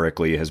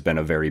historically has been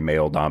a very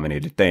male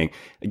dominated thing.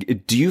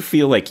 Do you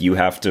feel like you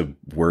have to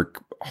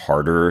work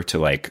harder to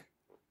like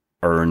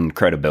earn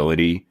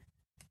credibility?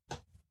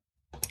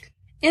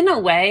 In a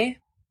way,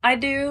 I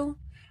do.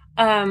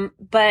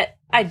 But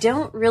I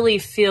don't really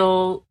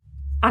feel,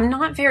 I'm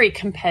not very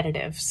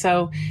competitive.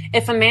 So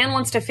if a man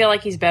wants to feel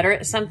like he's better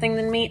at something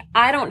than me,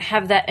 I don't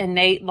have that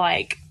innate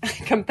like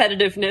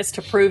competitiveness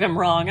to prove him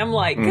wrong. I'm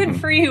like, good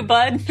for you,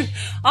 bud.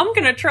 I'm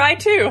going to try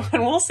too,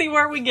 and we'll see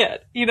where we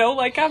get. You know,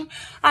 like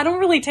I don't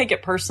really take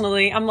it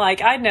personally. I'm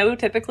like, I know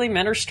typically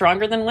men are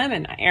stronger than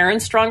women.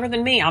 Aaron's stronger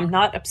than me. I'm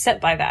not upset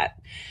by that.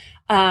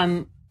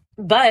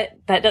 But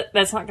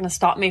that's not going to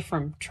stop me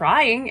from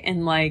trying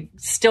and like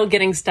still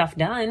getting stuff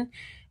done.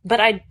 But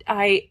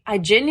I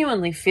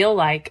genuinely feel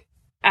like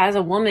as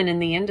a woman in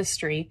the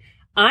industry,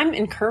 I'm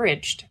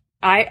encouraged.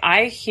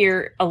 I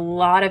hear a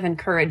lot of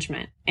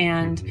encouragement,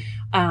 and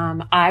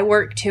I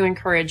work to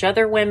encourage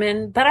other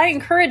women, but I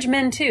encourage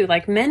men too.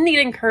 Like, men need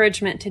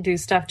encouragement to do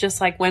stuff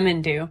just like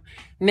women do.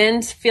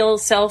 Men feel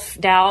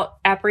self-doubt,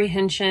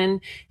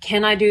 apprehension.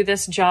 Can I do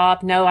this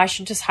job? No, I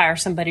should just hire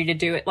somebody to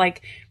do it.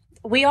 Like,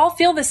 we all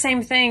feel the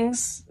same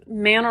things,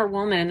 man or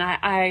woman.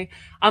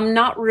 I'm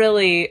not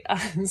really a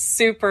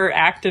super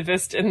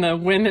activist in the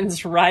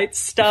women's rights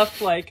stuff.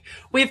 Like,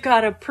 we've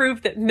got to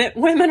prove that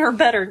women are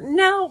better.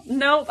 No,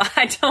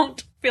 I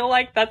don't feel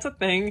like that's a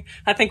thing.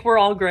 I think we're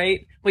all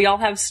great. We all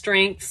have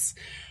strengths.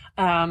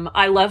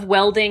 I love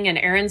welding, and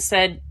Aaron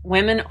said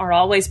women are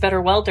always better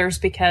welders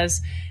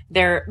because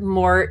they're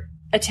more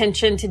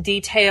attention to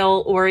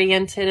detail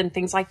oriented and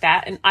things like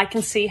that. And I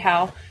can see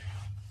how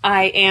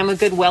I am a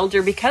good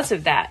welder because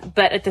of that.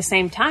 But at the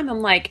same time,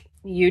 I'm like,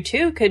 you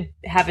too could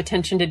have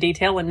attention to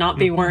detail and not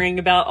be worrying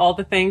about all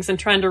the things and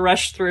trying to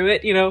rush through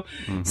it, you know?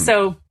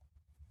 So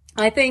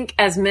I think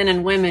as men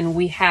and women,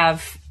 we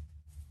have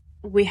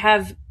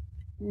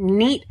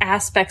neat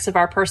aspects of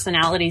our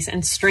personalities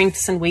and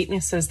strengths and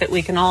weaknesses that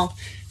we can all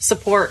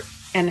support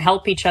and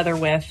help each other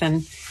with.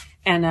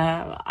 And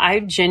I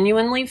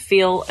genuinely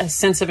feel a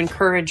sense of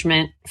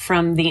encouragement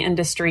from the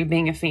industry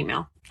being a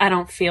female. I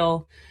don't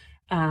feel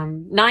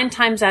 9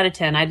 times out of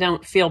 10, I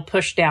don't feel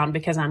pushed down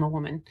because I'm a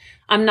woman.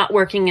 I'm not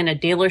working in a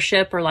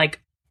dealership or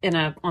like on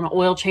an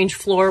oil change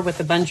floor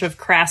with a bunch of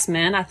crass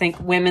men. I think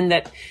women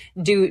that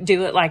do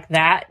it like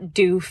that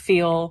do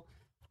feel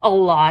a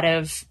lot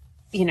of,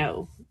 you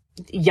know,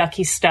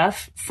 yucky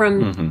stuff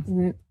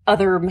from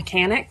other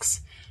mechanics.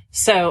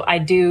 So I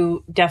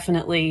do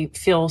definitely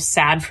feel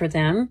sad for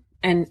them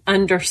and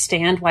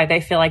understand why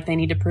they feel like they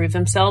need to prove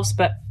themselves.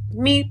 But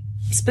me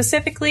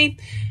specifically,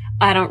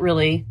 I don't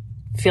really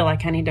feel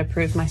like I need to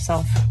prove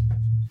myself.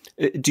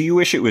 Do you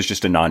wish it was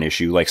just a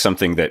non-issue, like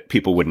something that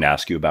people wouldn't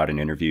ask you about in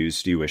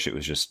interviews? Do you wish it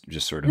was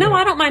just sort of? No,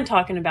 I don't mind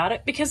talking about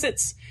it because it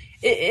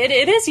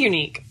is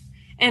unique.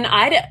 And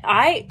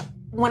I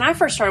when I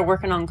first started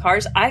working on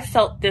cars, I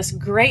felt this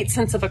great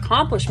sense of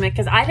accomplishment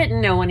because I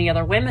didn't know any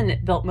other women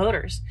that built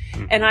motors.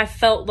 And I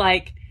felt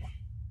like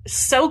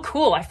so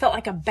cool. I felt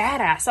like a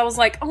badass. I was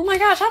like, oh my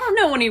gosh, I don't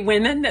know any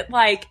women that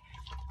like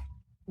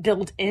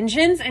build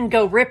engines and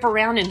go rip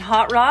around in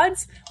hot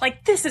rods.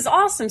 Like, this is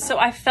awesome. So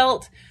I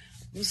felt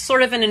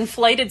sort of an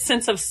inflated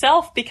sense of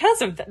self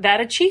because of that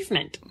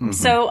achievement.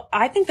 So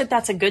I think that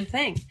that's a good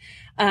thing.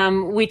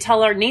 We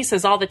tell our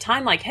nieces all the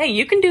time, like, hey,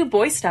 you can do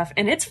boy stuff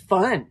and it's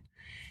fun.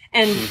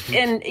 And,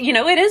 and, you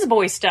know, it is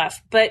boy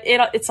stuff, but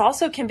it's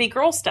also can be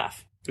girl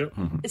stuff. Yep.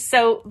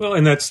 So, Well,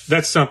 and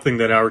that's something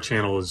that our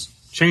channel is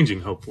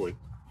changing, hopefully.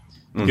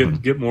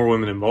 Get more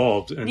women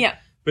involved. And, yeah.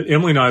 But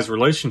Emily and I's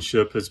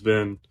relationship has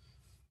been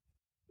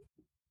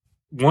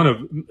one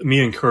of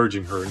me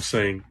encouraging her and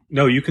saying,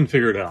 no, you can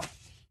figure it out.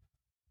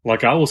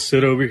 Like, I will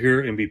sit over here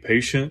and be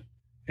patient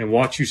and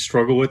watch you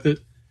struggle with it,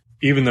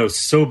 even though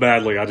so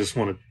badly I just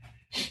want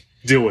to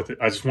deal with it.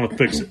 I just want to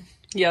fix it.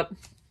 Yep.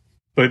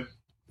 But,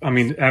 I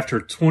mean, after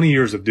 20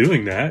 years of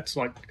doing that, it's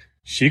like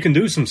she can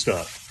do some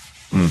stuff.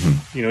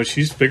 You know,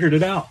 she's figured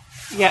it out.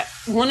 Yeah.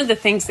 One of the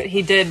things that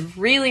he did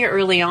really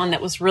early on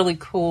that was really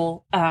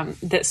cool,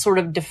 that sort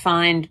of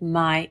defined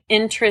my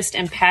interest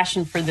and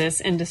passion for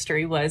this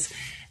industry was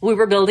we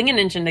were building an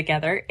engine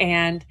together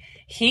and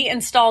he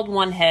installed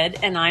one head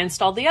and I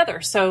installed the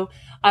other. So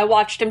I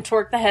watched him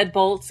torque the head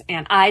bolts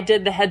and I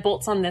did the head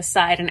bolts on this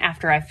side. And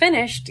after I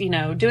finished, you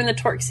know, doing the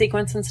torque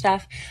sequence and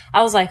stuff,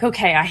 I was like,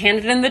 okay, I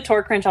handed him the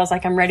torque wrench. I was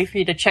like, I'm ready for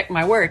you to check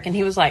my work. And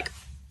he was like,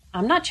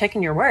 I'm not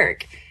checking your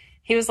work.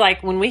 He was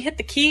like, when we hit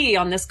the key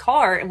on this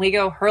car and we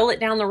go hurl it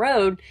down the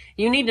road,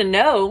 you need to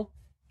know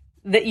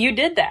that you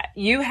did that.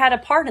 You had a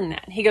part in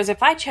that. He goes,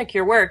 if I check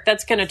your work,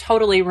 that's going to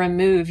totally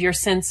remove your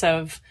sense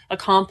of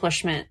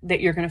accomplishment that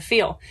you're going to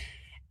feel.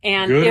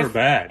 And Good or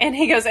bad. And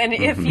he goes, and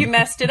if you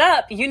messed it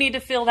up, you need to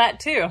feel that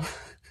too,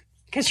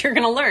 because you're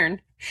going to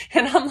learn.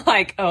 And I'm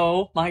like,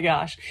 oh my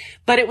gosh.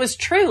 But it was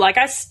true. Like,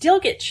 I still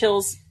get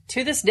chills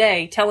to this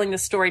day telling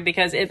this story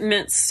because it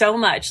meant so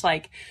much.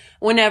 Like,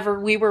 whenever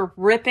we were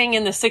ripping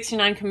in the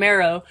 69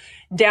 Camaro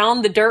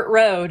down the dirt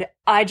road,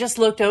 I just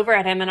looked over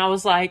at him and I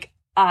was like,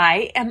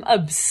 I am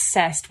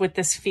obsessed with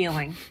this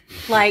feeling.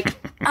 Like,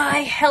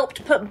 I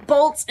helped put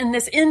bolts in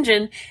this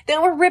engine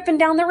that we're ripping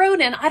down the road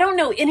in. I don't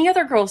know any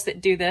other girls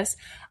that do this.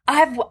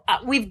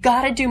 We've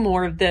got to do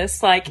more of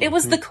this. Like, it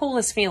was the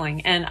coolest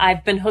feeling and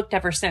I've been hooked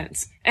ever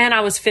since. And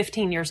I was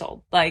 15 years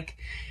old. Like,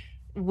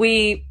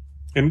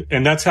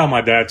 And that's how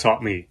my dad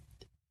taught me.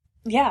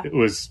 Yeah.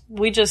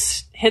 We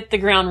just hit the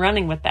ground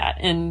running with that.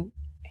 And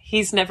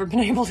he's never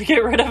been able to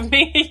get rid of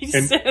me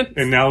since.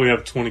 And now we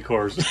have 20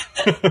 cars.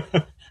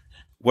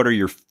 What are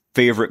your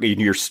favorite, in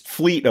your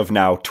fleet of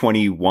now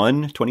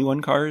 21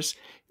 cars?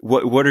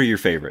 What are your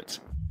favorites?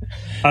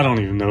 I don't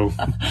even know.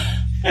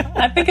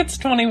 I think it's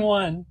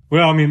 21.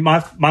 Well, I mean,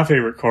 my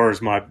favorite car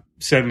is my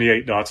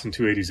 78 Datsun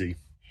 280Z.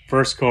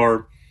 First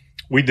car,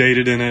 we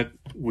dated in it.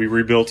 We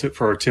rebuilt it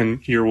for our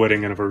 10-year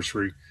wedding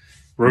anniversary.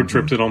 Road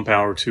tripped it on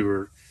Power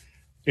Tour.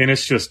 And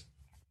it's just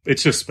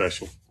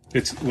special.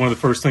 It's one of the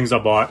first things I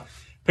bought.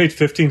 Paid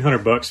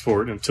 $1,500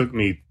 for it, and it took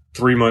me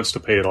 3 months to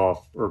pay it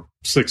off, or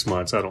 6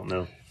 months. I don't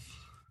know.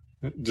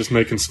 Just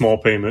making small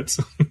payments.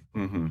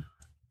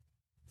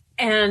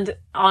 And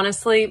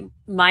honestly,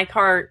 my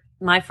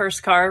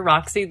first car,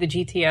 Roxy, the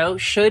GTO,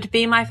 should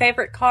be my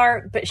favorite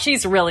car, but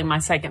she's really my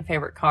second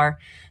favorite car.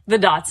 The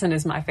Datsun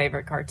is my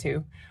favorite car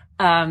too.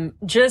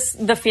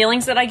 Just the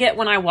feelings that I get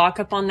when I walk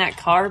up on that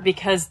car,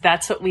 because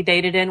that's what we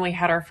dated in. We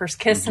had our first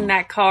kiss in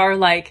that car.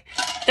 Like,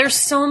 there's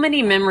so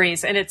many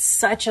memories, and it's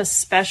such a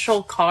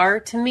special car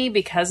to me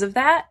because of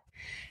that.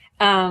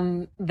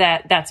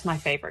 That's my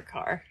favorite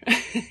car.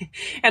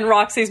 And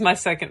Roxy's my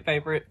second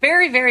favorite.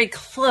 Very, very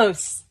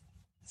close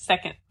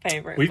second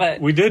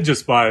favorite. We did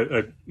just buy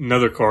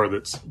another car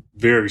that's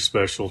very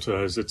special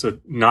to us. It's a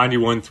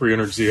 91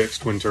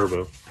 300ZX twin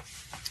turbo.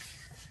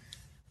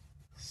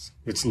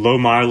 It's low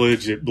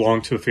mileage. It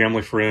belonged to a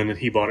family friend, and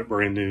he bought it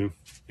brand new.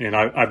 And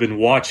I've been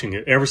watching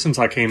it ever since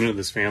I came into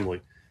this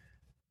family.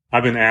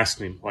 I've been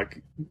asking him,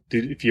 like,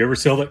 dude, if you ever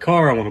sell that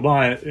car, I want to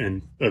buy it.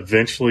 And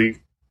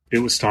eventually it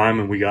was time,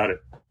 and we got it.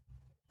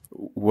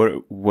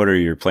 What are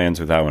your plans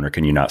with that one, or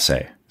can you not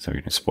say? So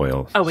you're going to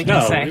spoil. Oh, we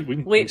can say.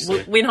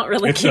 We don't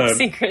really keep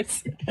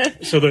secrets.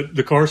 So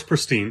the car's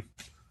pristine.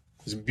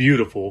 It's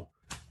beautiful,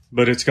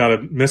 but it's got a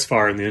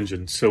misfire in the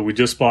engine. So we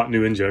just bought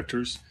new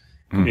injectors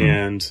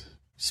and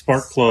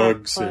spark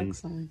plugs and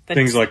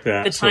things like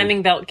that. The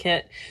timing belt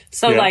kit.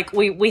 So like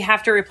we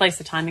have to replace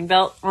the timing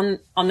belt on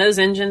those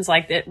engines.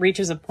 Like, it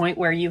reaches a point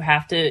where you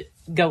have to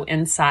go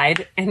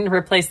inside and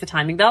replace the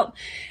timing belt.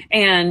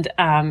 And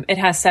it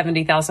has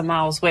 70,000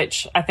 miles,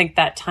 which I think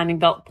that timing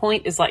belt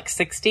point is like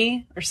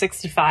 60 or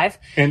 65.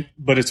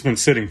 But it's been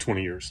sitting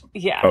 20 years.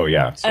 Yeah. Oh,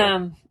 yeah.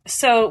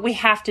 So we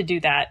have to do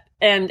that.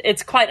 And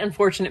it's quite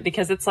unfortunate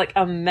because it's like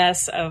a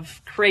mess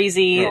of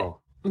crazy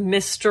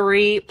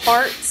mystery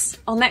parts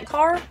on that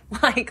car.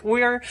 Like,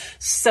 we're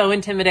so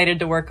intimidated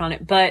to work on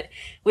it, but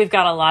we've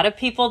got a lot of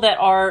people that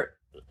are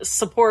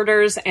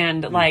supporters,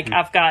 and like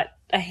I've got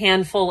a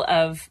handful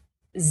of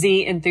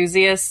Z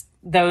enthusiasts,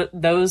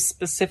 those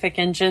specific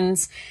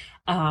engines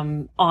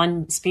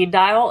on speed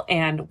dial,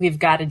 and we've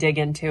got to dig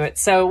into it.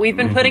 So we've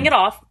been putting it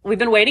off. We've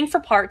been waiting for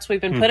parts.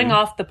 We've been putting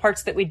off the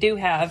parts that we do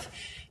have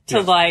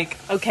to like,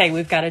 okay,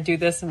 we've got to do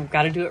this and we've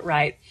got to do it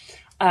right.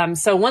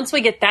 So once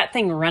we get that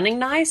thing running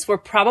nice, we're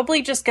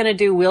probably just going to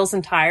do wheels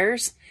and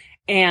tires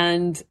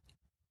and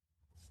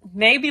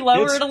maybe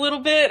lower it a little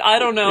bit. I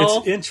don't know.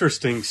 It's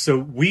interesting. So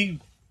we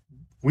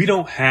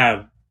don't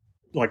have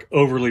like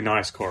overly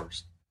nice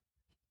cars.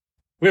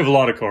 We have a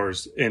lot of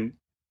cars, and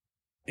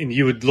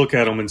you would look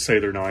at them and say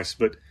they're nice,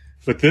 but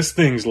this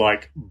thing's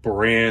like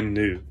brand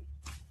new.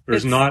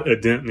 There's not a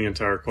dent in the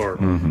entire car.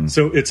 Mm-hmm.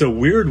 So it's a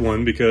weird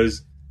one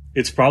because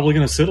it's probably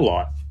going to sit a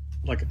lot.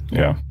 Like,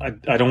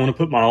 I don't want to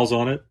put miles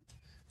on it,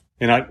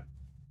 and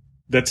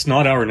that's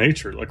not our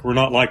nature. Like, we're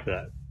not like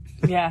that.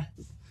 Yeah.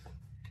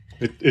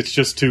 It's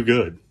just too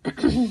good.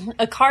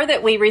 A car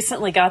that we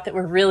recently got that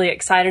we're really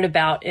excited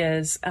about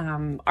is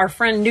our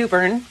friend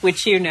Newbern,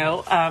 which you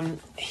know.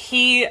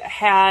 He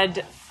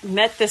had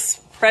met this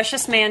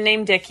precious man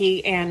named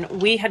Dickie,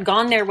 and we had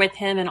gone there with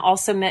him and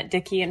also met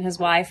Dickie and his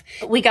wife.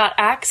 We got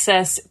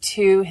access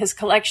to his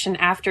collection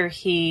after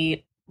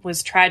he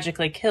was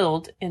tragically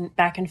killed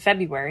back in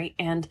February.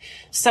 And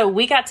so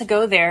we got to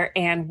go there,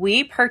 and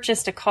we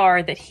purchased a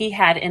car that he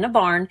had in a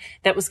barn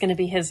that was going to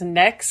be his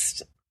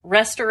next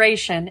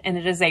restoration, and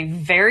it is a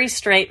very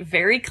straight,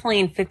 very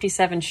clean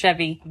 57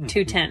 Chevy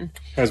 210.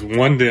 Has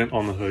one dent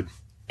on the hood.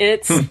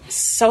 It's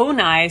so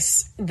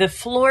nice. The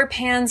floor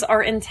pans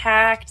are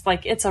intact.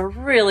 Like, it's a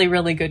really,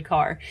 really good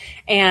car.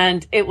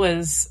 And it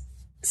was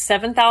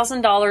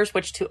 $7,000,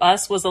 which to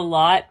us was a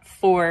lot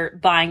for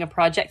buying a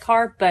project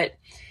car, but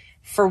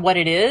for what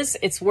it is,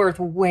 it's worth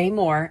way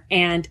more.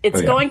 And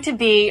it's going to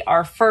be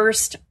our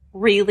first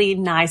really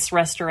nice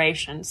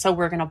restoration. So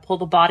we're going to pull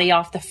the body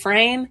off the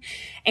frame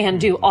and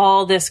do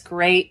all this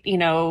great,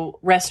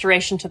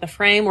 restoration to the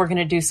frame. We're going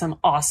to do some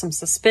awesome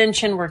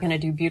suspension. We're going to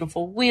do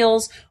beautiful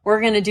wheels.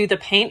 We're going to do the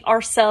paint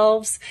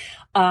ourselves.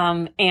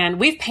 And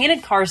we've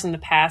painted cars in the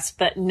past,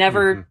 but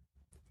never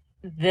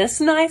this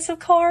nice of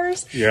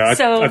cars. Yeah.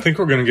 So I think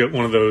we're going to get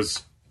one of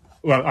those.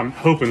 Well, I'm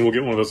hoping we'll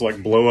get one of those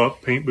like blow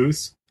up paint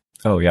booths.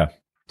 Oh, yeah.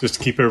 Just to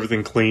keep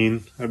everything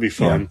clean. That'd be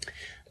fun. Yeah.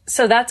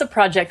 So that's a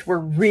project we're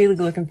really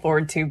looking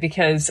forward to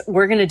because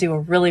we're going to do a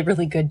really,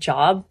 really good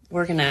job.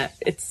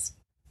 It's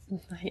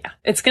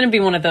going to be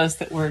one of those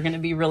that we're going to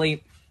be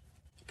really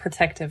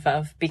protective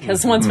of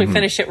because once we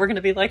finish it, we're going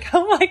to be like,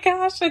 oh my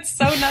gosh, it's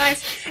so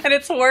nice. And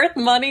it's worth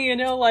money,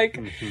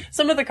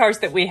 some of the cars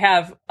that we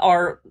have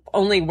are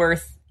only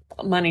worth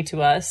money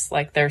to us.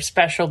 Like, they're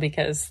special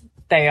because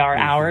they are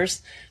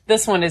ours.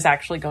 This one is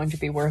actually going to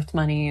be worth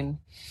money. And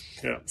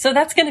so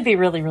that's going to be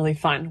really, really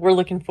fun. We're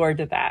looking forward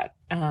to that.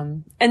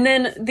 And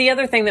then the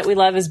other thing that we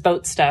love is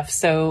boat stuff.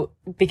 So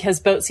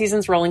because boat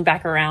season's rolling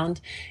back around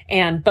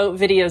and boat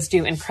videos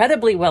do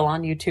incredibly well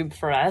on YouTube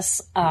for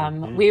us,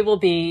 we will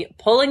be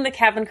pulling the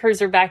cabin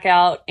cruiser back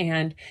out,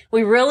 and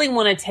we really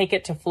want to take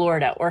it to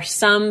Florida or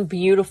some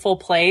beautiful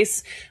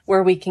place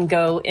where we can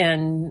go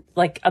in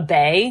like a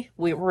bay.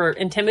 We were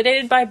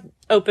intimidated by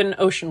open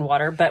ocean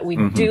water, but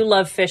we do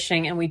love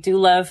fishing and we do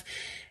love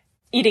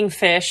eating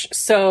fish.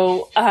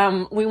 So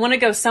we want to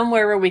go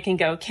somewhere where we can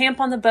go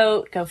camp on the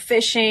boat, go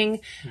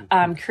fishing,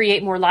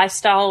 create more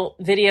lifestyle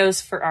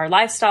videos for our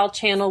lifestyle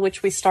channel,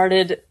 which we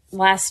started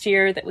last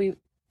year that we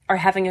are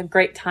having a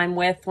great time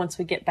with once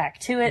we get back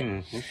to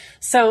it.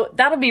 So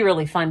that'll be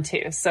really fun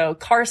too. So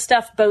car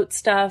stuff, boat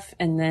stuff,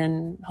 and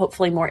then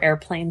hopefully more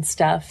airplane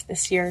stuff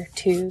this year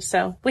too.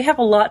 So we have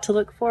a lot to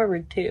look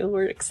forward to.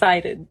 We're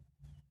excited.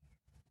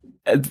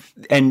 And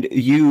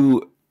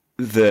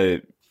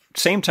the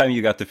same time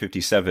you got the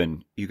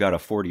 57, you got a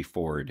 40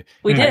 Ford.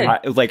 We did.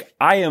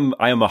 I am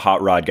a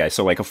hot rod guy.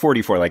 So like a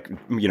 44,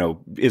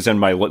 is on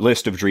my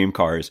list of dream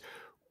cars.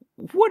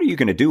 What are you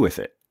going to do with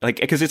it?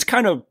 Like, because it's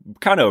kind of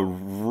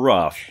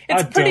rough.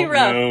 It's pretty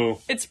rough. Know.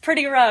 It's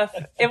pretty rough.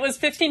 It was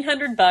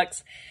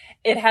 $1,500.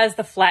 It has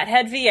the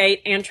flathead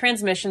V8 and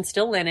transmission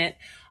still in it.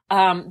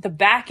 The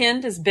back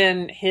end has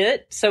been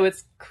hit, so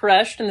it's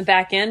crushed in the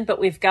back end, but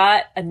we've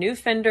got a new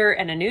fender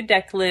and a new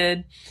deck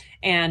lid,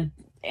 and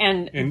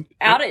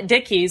out at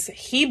Dickie's,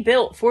 he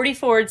built 40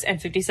 Fords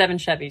and 57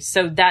 Chevys.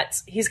 So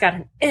he's got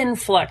an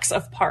influx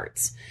of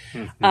parts,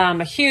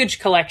 a huge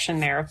collection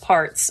there of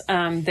parts,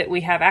 that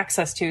we have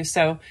access to.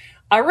 So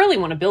I really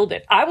want to build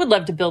it. I would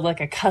love to build like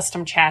a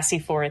custom chassis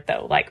for it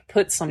though, like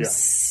put some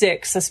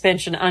sick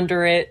suspension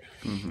under it.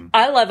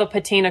 I love a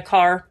patina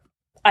car.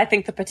 I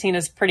think the patina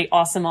is pretty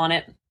awesome on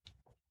it.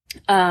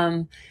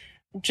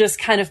 Just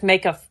kind of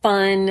make a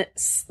fun,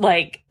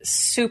 like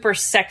super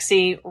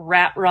sexy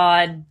rat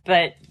rod,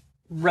 but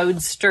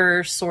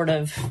roadster sort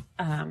of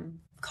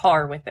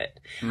car with it.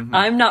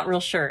 I'm not real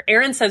sure.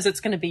 Aaron says it's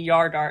going to be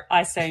yard art.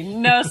 I say,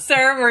 no,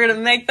 sir, we're going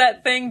to make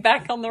that thing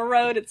back on the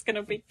road. It's going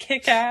to be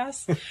kick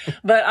ass.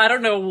 But I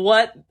don't know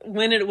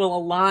when it will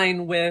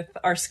align with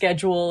our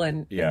schedule.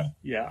 And yeah.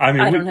 I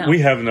mean, I don't know. We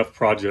have enough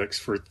projects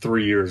for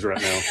 3 years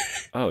right now.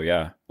 Oh,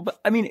 yeah. But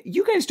I mean,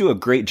 you guys do a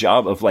great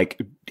job of like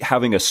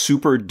having a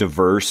super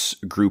diverse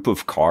group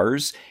of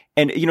cars.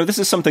 And, this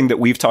is something that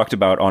we've talked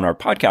about on our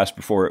podcast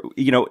before.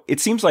 It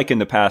seems like in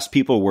the past,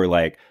 people were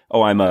like,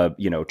 oh, I'm a,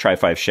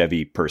 Tri-5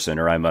 Chevy person,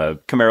 or I'm a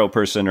Camaro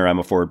person, or I'm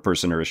a Ford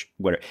person, or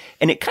whatever.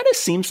 And it kind of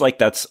seems like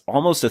that's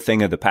almost a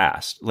thing of the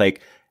past.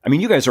 Like, I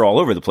mean, you guys are all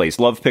over the place.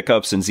 Love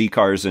pickups and Z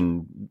cars,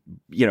 and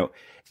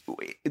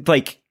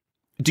like,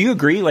 do you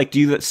agree? Like, do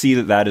you see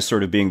that as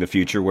sort of being the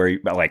future? Where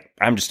like,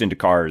 I'm just into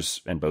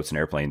cars and boats and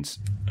airplanes.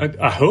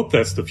 I hope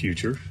that's the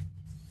future,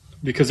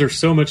 because there's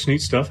so much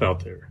neat stuff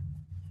out there.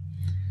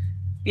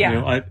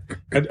 Yeah,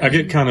 I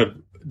get kind of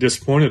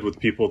disappointed with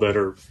people that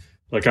are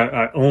like,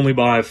 I only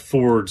buy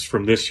Fords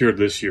from this year to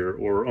this year,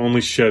 or only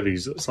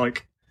Chevys. It's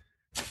like,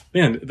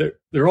 man,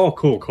 they're all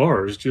cool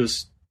cars.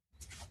 Just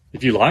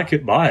if you like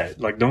it, buy it.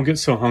 Like, don't get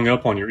so hung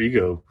up on your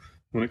ego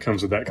when it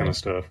comes to that kind of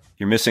stuff.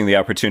 You're missing the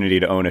opportunity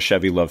to own a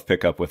Chevy Love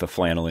pickup with a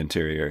flannel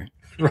interior.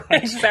 Right.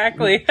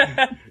 Exactly.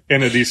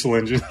 And a diesel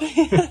engine.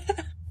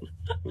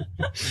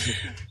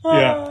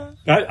 Yeah.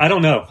 I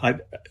don't know.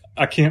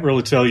 I can't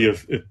really tell you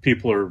if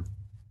people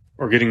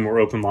are getting more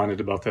open-minded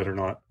about that or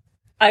not.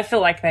 I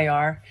feel like they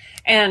are.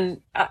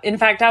 And in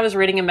fact, I was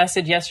reading a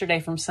message yesterday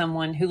from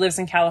someone who lives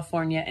in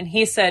California, and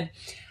he said,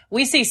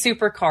 we see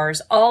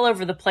supercars all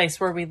over the place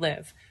where we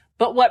live.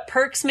 But what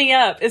perks me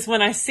up is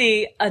when I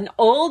see an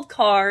old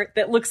car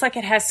that looks like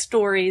it has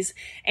stories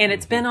and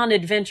it's been on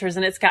adventures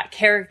and it's got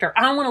character.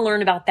 I want to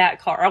learn about that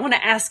car. I want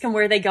to ask them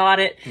where they got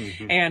it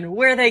and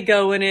where they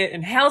go in it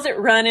and how's it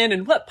running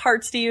and what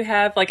parts do you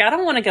have? Like, I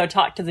don't want to go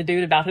talk to the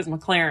dude about his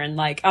McLaren.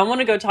 Like, I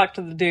want to go talk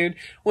to the dude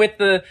with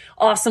the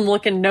awesome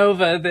looking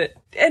Nova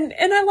and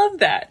I love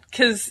that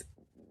because,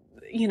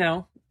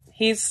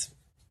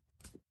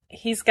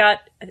 he's got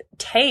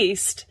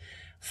taste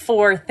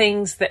for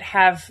things that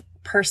have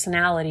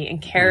personality and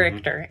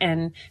character,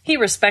 and he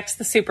respects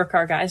the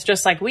supercar guys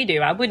just like we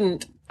do. I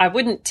wouldn't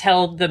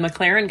tell the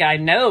McLaren guy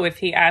no if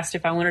he asked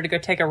if I wanted to go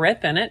take a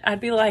rip in it.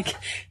 I'd be like,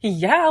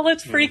 yeah,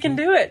 let's freaking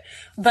do it.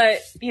 But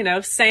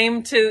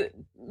same to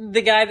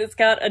the guy that's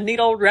got a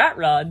neat old rat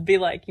rod. Be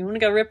like, you want to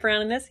go rip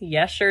around in this?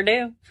 Yes, sure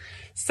do.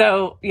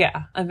 So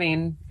yeah, I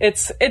mean,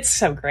 it's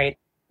so great.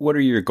 What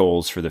are your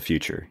goals for the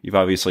future? You've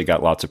obviously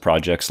got lots of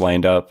projects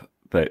lined up,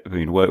 but I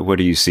mean, what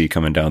do you see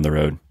coming down the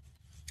road?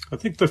 I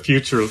think the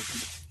future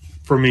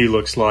for me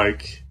looks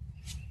like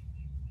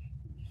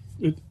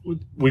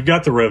we've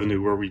got the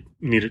revenue where we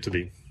need it to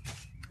be.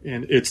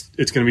 And it's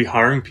going to be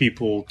hiring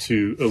people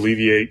to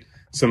alleviate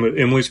some of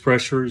Emily's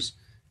pressures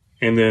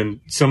and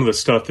then some of the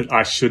stuff that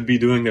I should be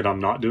doing that I'm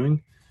not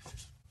doing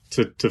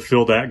to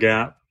fill that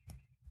gap.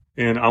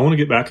 And I want to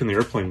get back in the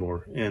airplane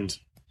more and,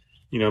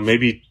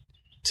 maybe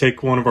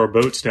take one of our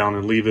boats down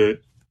and leave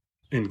it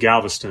in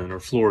Galveston or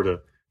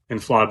Florida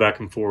and fly back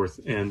and forth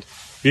and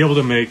be able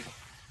to make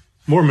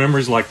more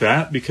memories like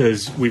that,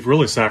 because we've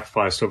really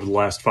sacrificed over the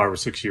last 5 or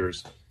 6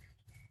 years.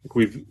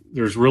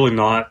 There's really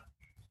not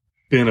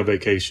been a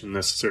vacation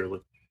necessarily.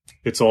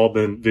 It's all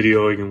been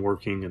videoing and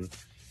working, and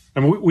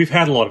I mean we've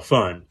had a lot of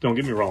fun. Don't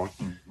get me wrong,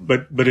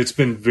 but it's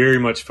been very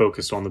much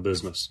focused on the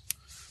business.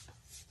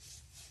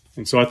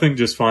 And so I think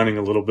just finding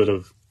a little bit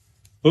of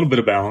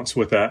balance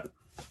with that,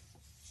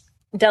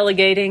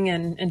 delegating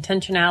and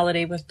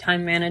intentionality with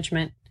time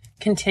management.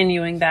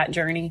 Continuing that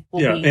journey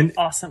will be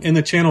awesome. And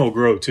the channel will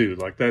grow too.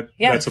 Like that,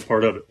 that's a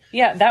part of it.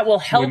 Yeah, that will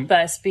help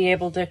us be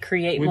able to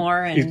create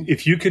more. And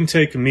if you can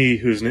take me,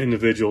 who's an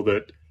individual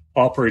that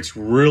operates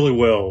really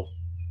well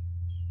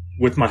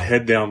with my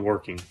head down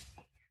working,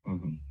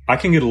 I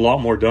can get a lot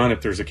more done if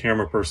there's a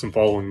camera person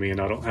following me and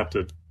I don't have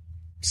to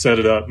set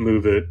it up,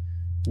 move it,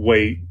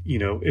 wait.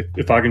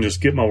 If I can just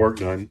get my work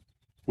done,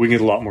 we can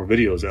get a lot more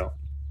videos out.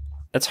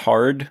 That's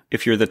hard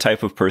if you're the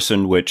type of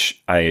person,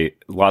 which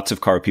lots of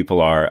car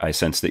people are. I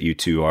sense that you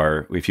two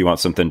are. If you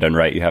want something done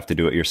right, you have to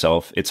do it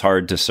yourself. It's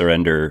hard to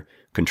surrender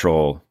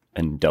control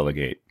and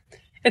delegate.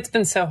 It's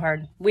been so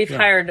hard. We've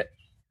hired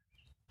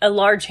a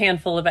large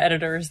handful of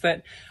editors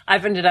that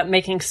I've ended up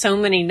making so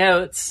many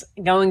notes,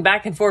 going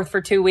back and forth for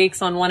 2 weeks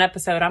on one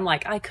episode. I'm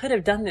like, I could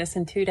have done this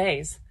in 2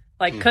 days.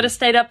 Like, could have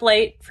stayed up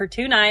late for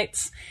 2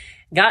 nights,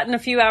 gotten a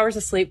few hours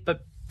of sleep, but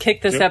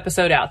kick this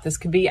episode out. This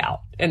could be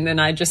out. And then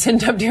I just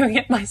end up doing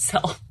it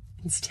myself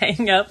and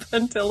staying up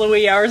until the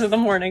wee hours of the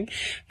morning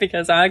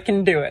because I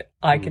can do it.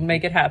 I can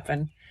make it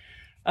happen.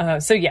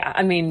 So yeah,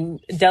 I mean,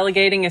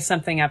 delegating is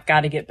something I've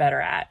got to get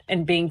better at,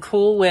 and being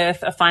cool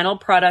with a final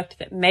product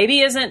that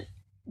maybe isn't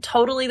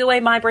totally the way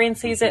my brain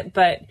sees it,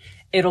 but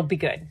it'll be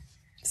good.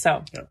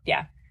 So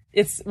yeah.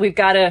 We've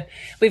got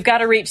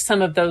to reach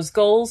some of those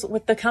goals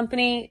with the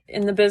company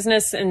in the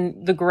business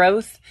and the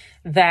growth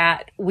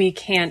that we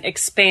can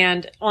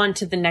expand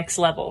onto the next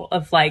level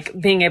of like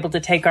being able to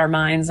take our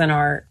minds and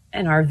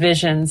our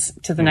visions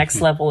to the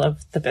next level of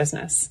the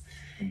business.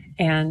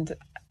 And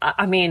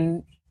I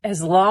mean,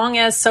 as long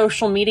as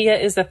social media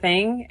is a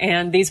thing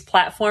and these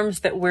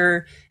platforms that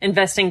we're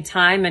investing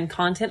time and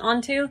content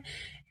onto,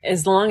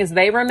 as long as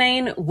they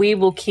remain, we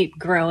will keep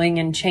growing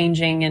and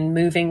changing and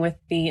moving with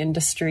the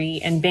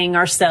industry and being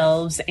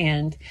ourselves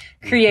and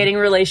creating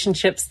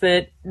relationships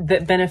that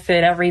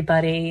benefit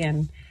everybody.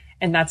 And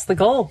that's the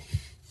goal.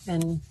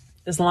 And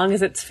as long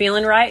as it's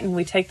feeling right and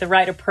we take the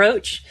right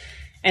approach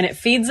and it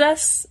feeds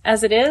us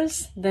as it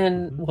is,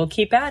 then we'll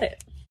keep at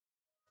it.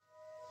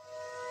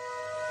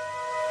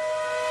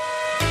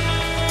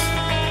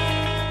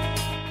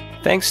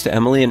 Thanks to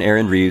Emily and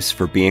Aaron Reeves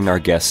for being our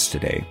guests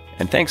today,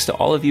 and thanks to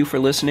all of you for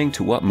listening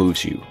to What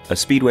Moves You, a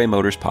Speedway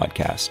Motors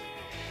podcast.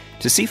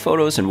 To see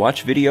photos and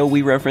watch video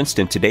we referenced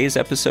in today's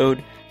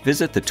episode,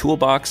 visit the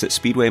toolbox at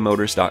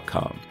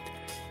speedwaymotors.com.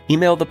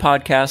 Email the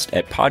podcast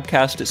at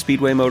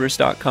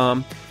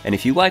podcast@speedwaymotors.com, and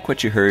if you like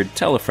what you heard,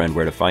 tell a friend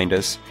where to find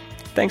us.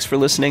 Thanks for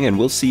listening, and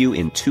we'll see you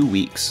in 2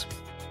 weeks.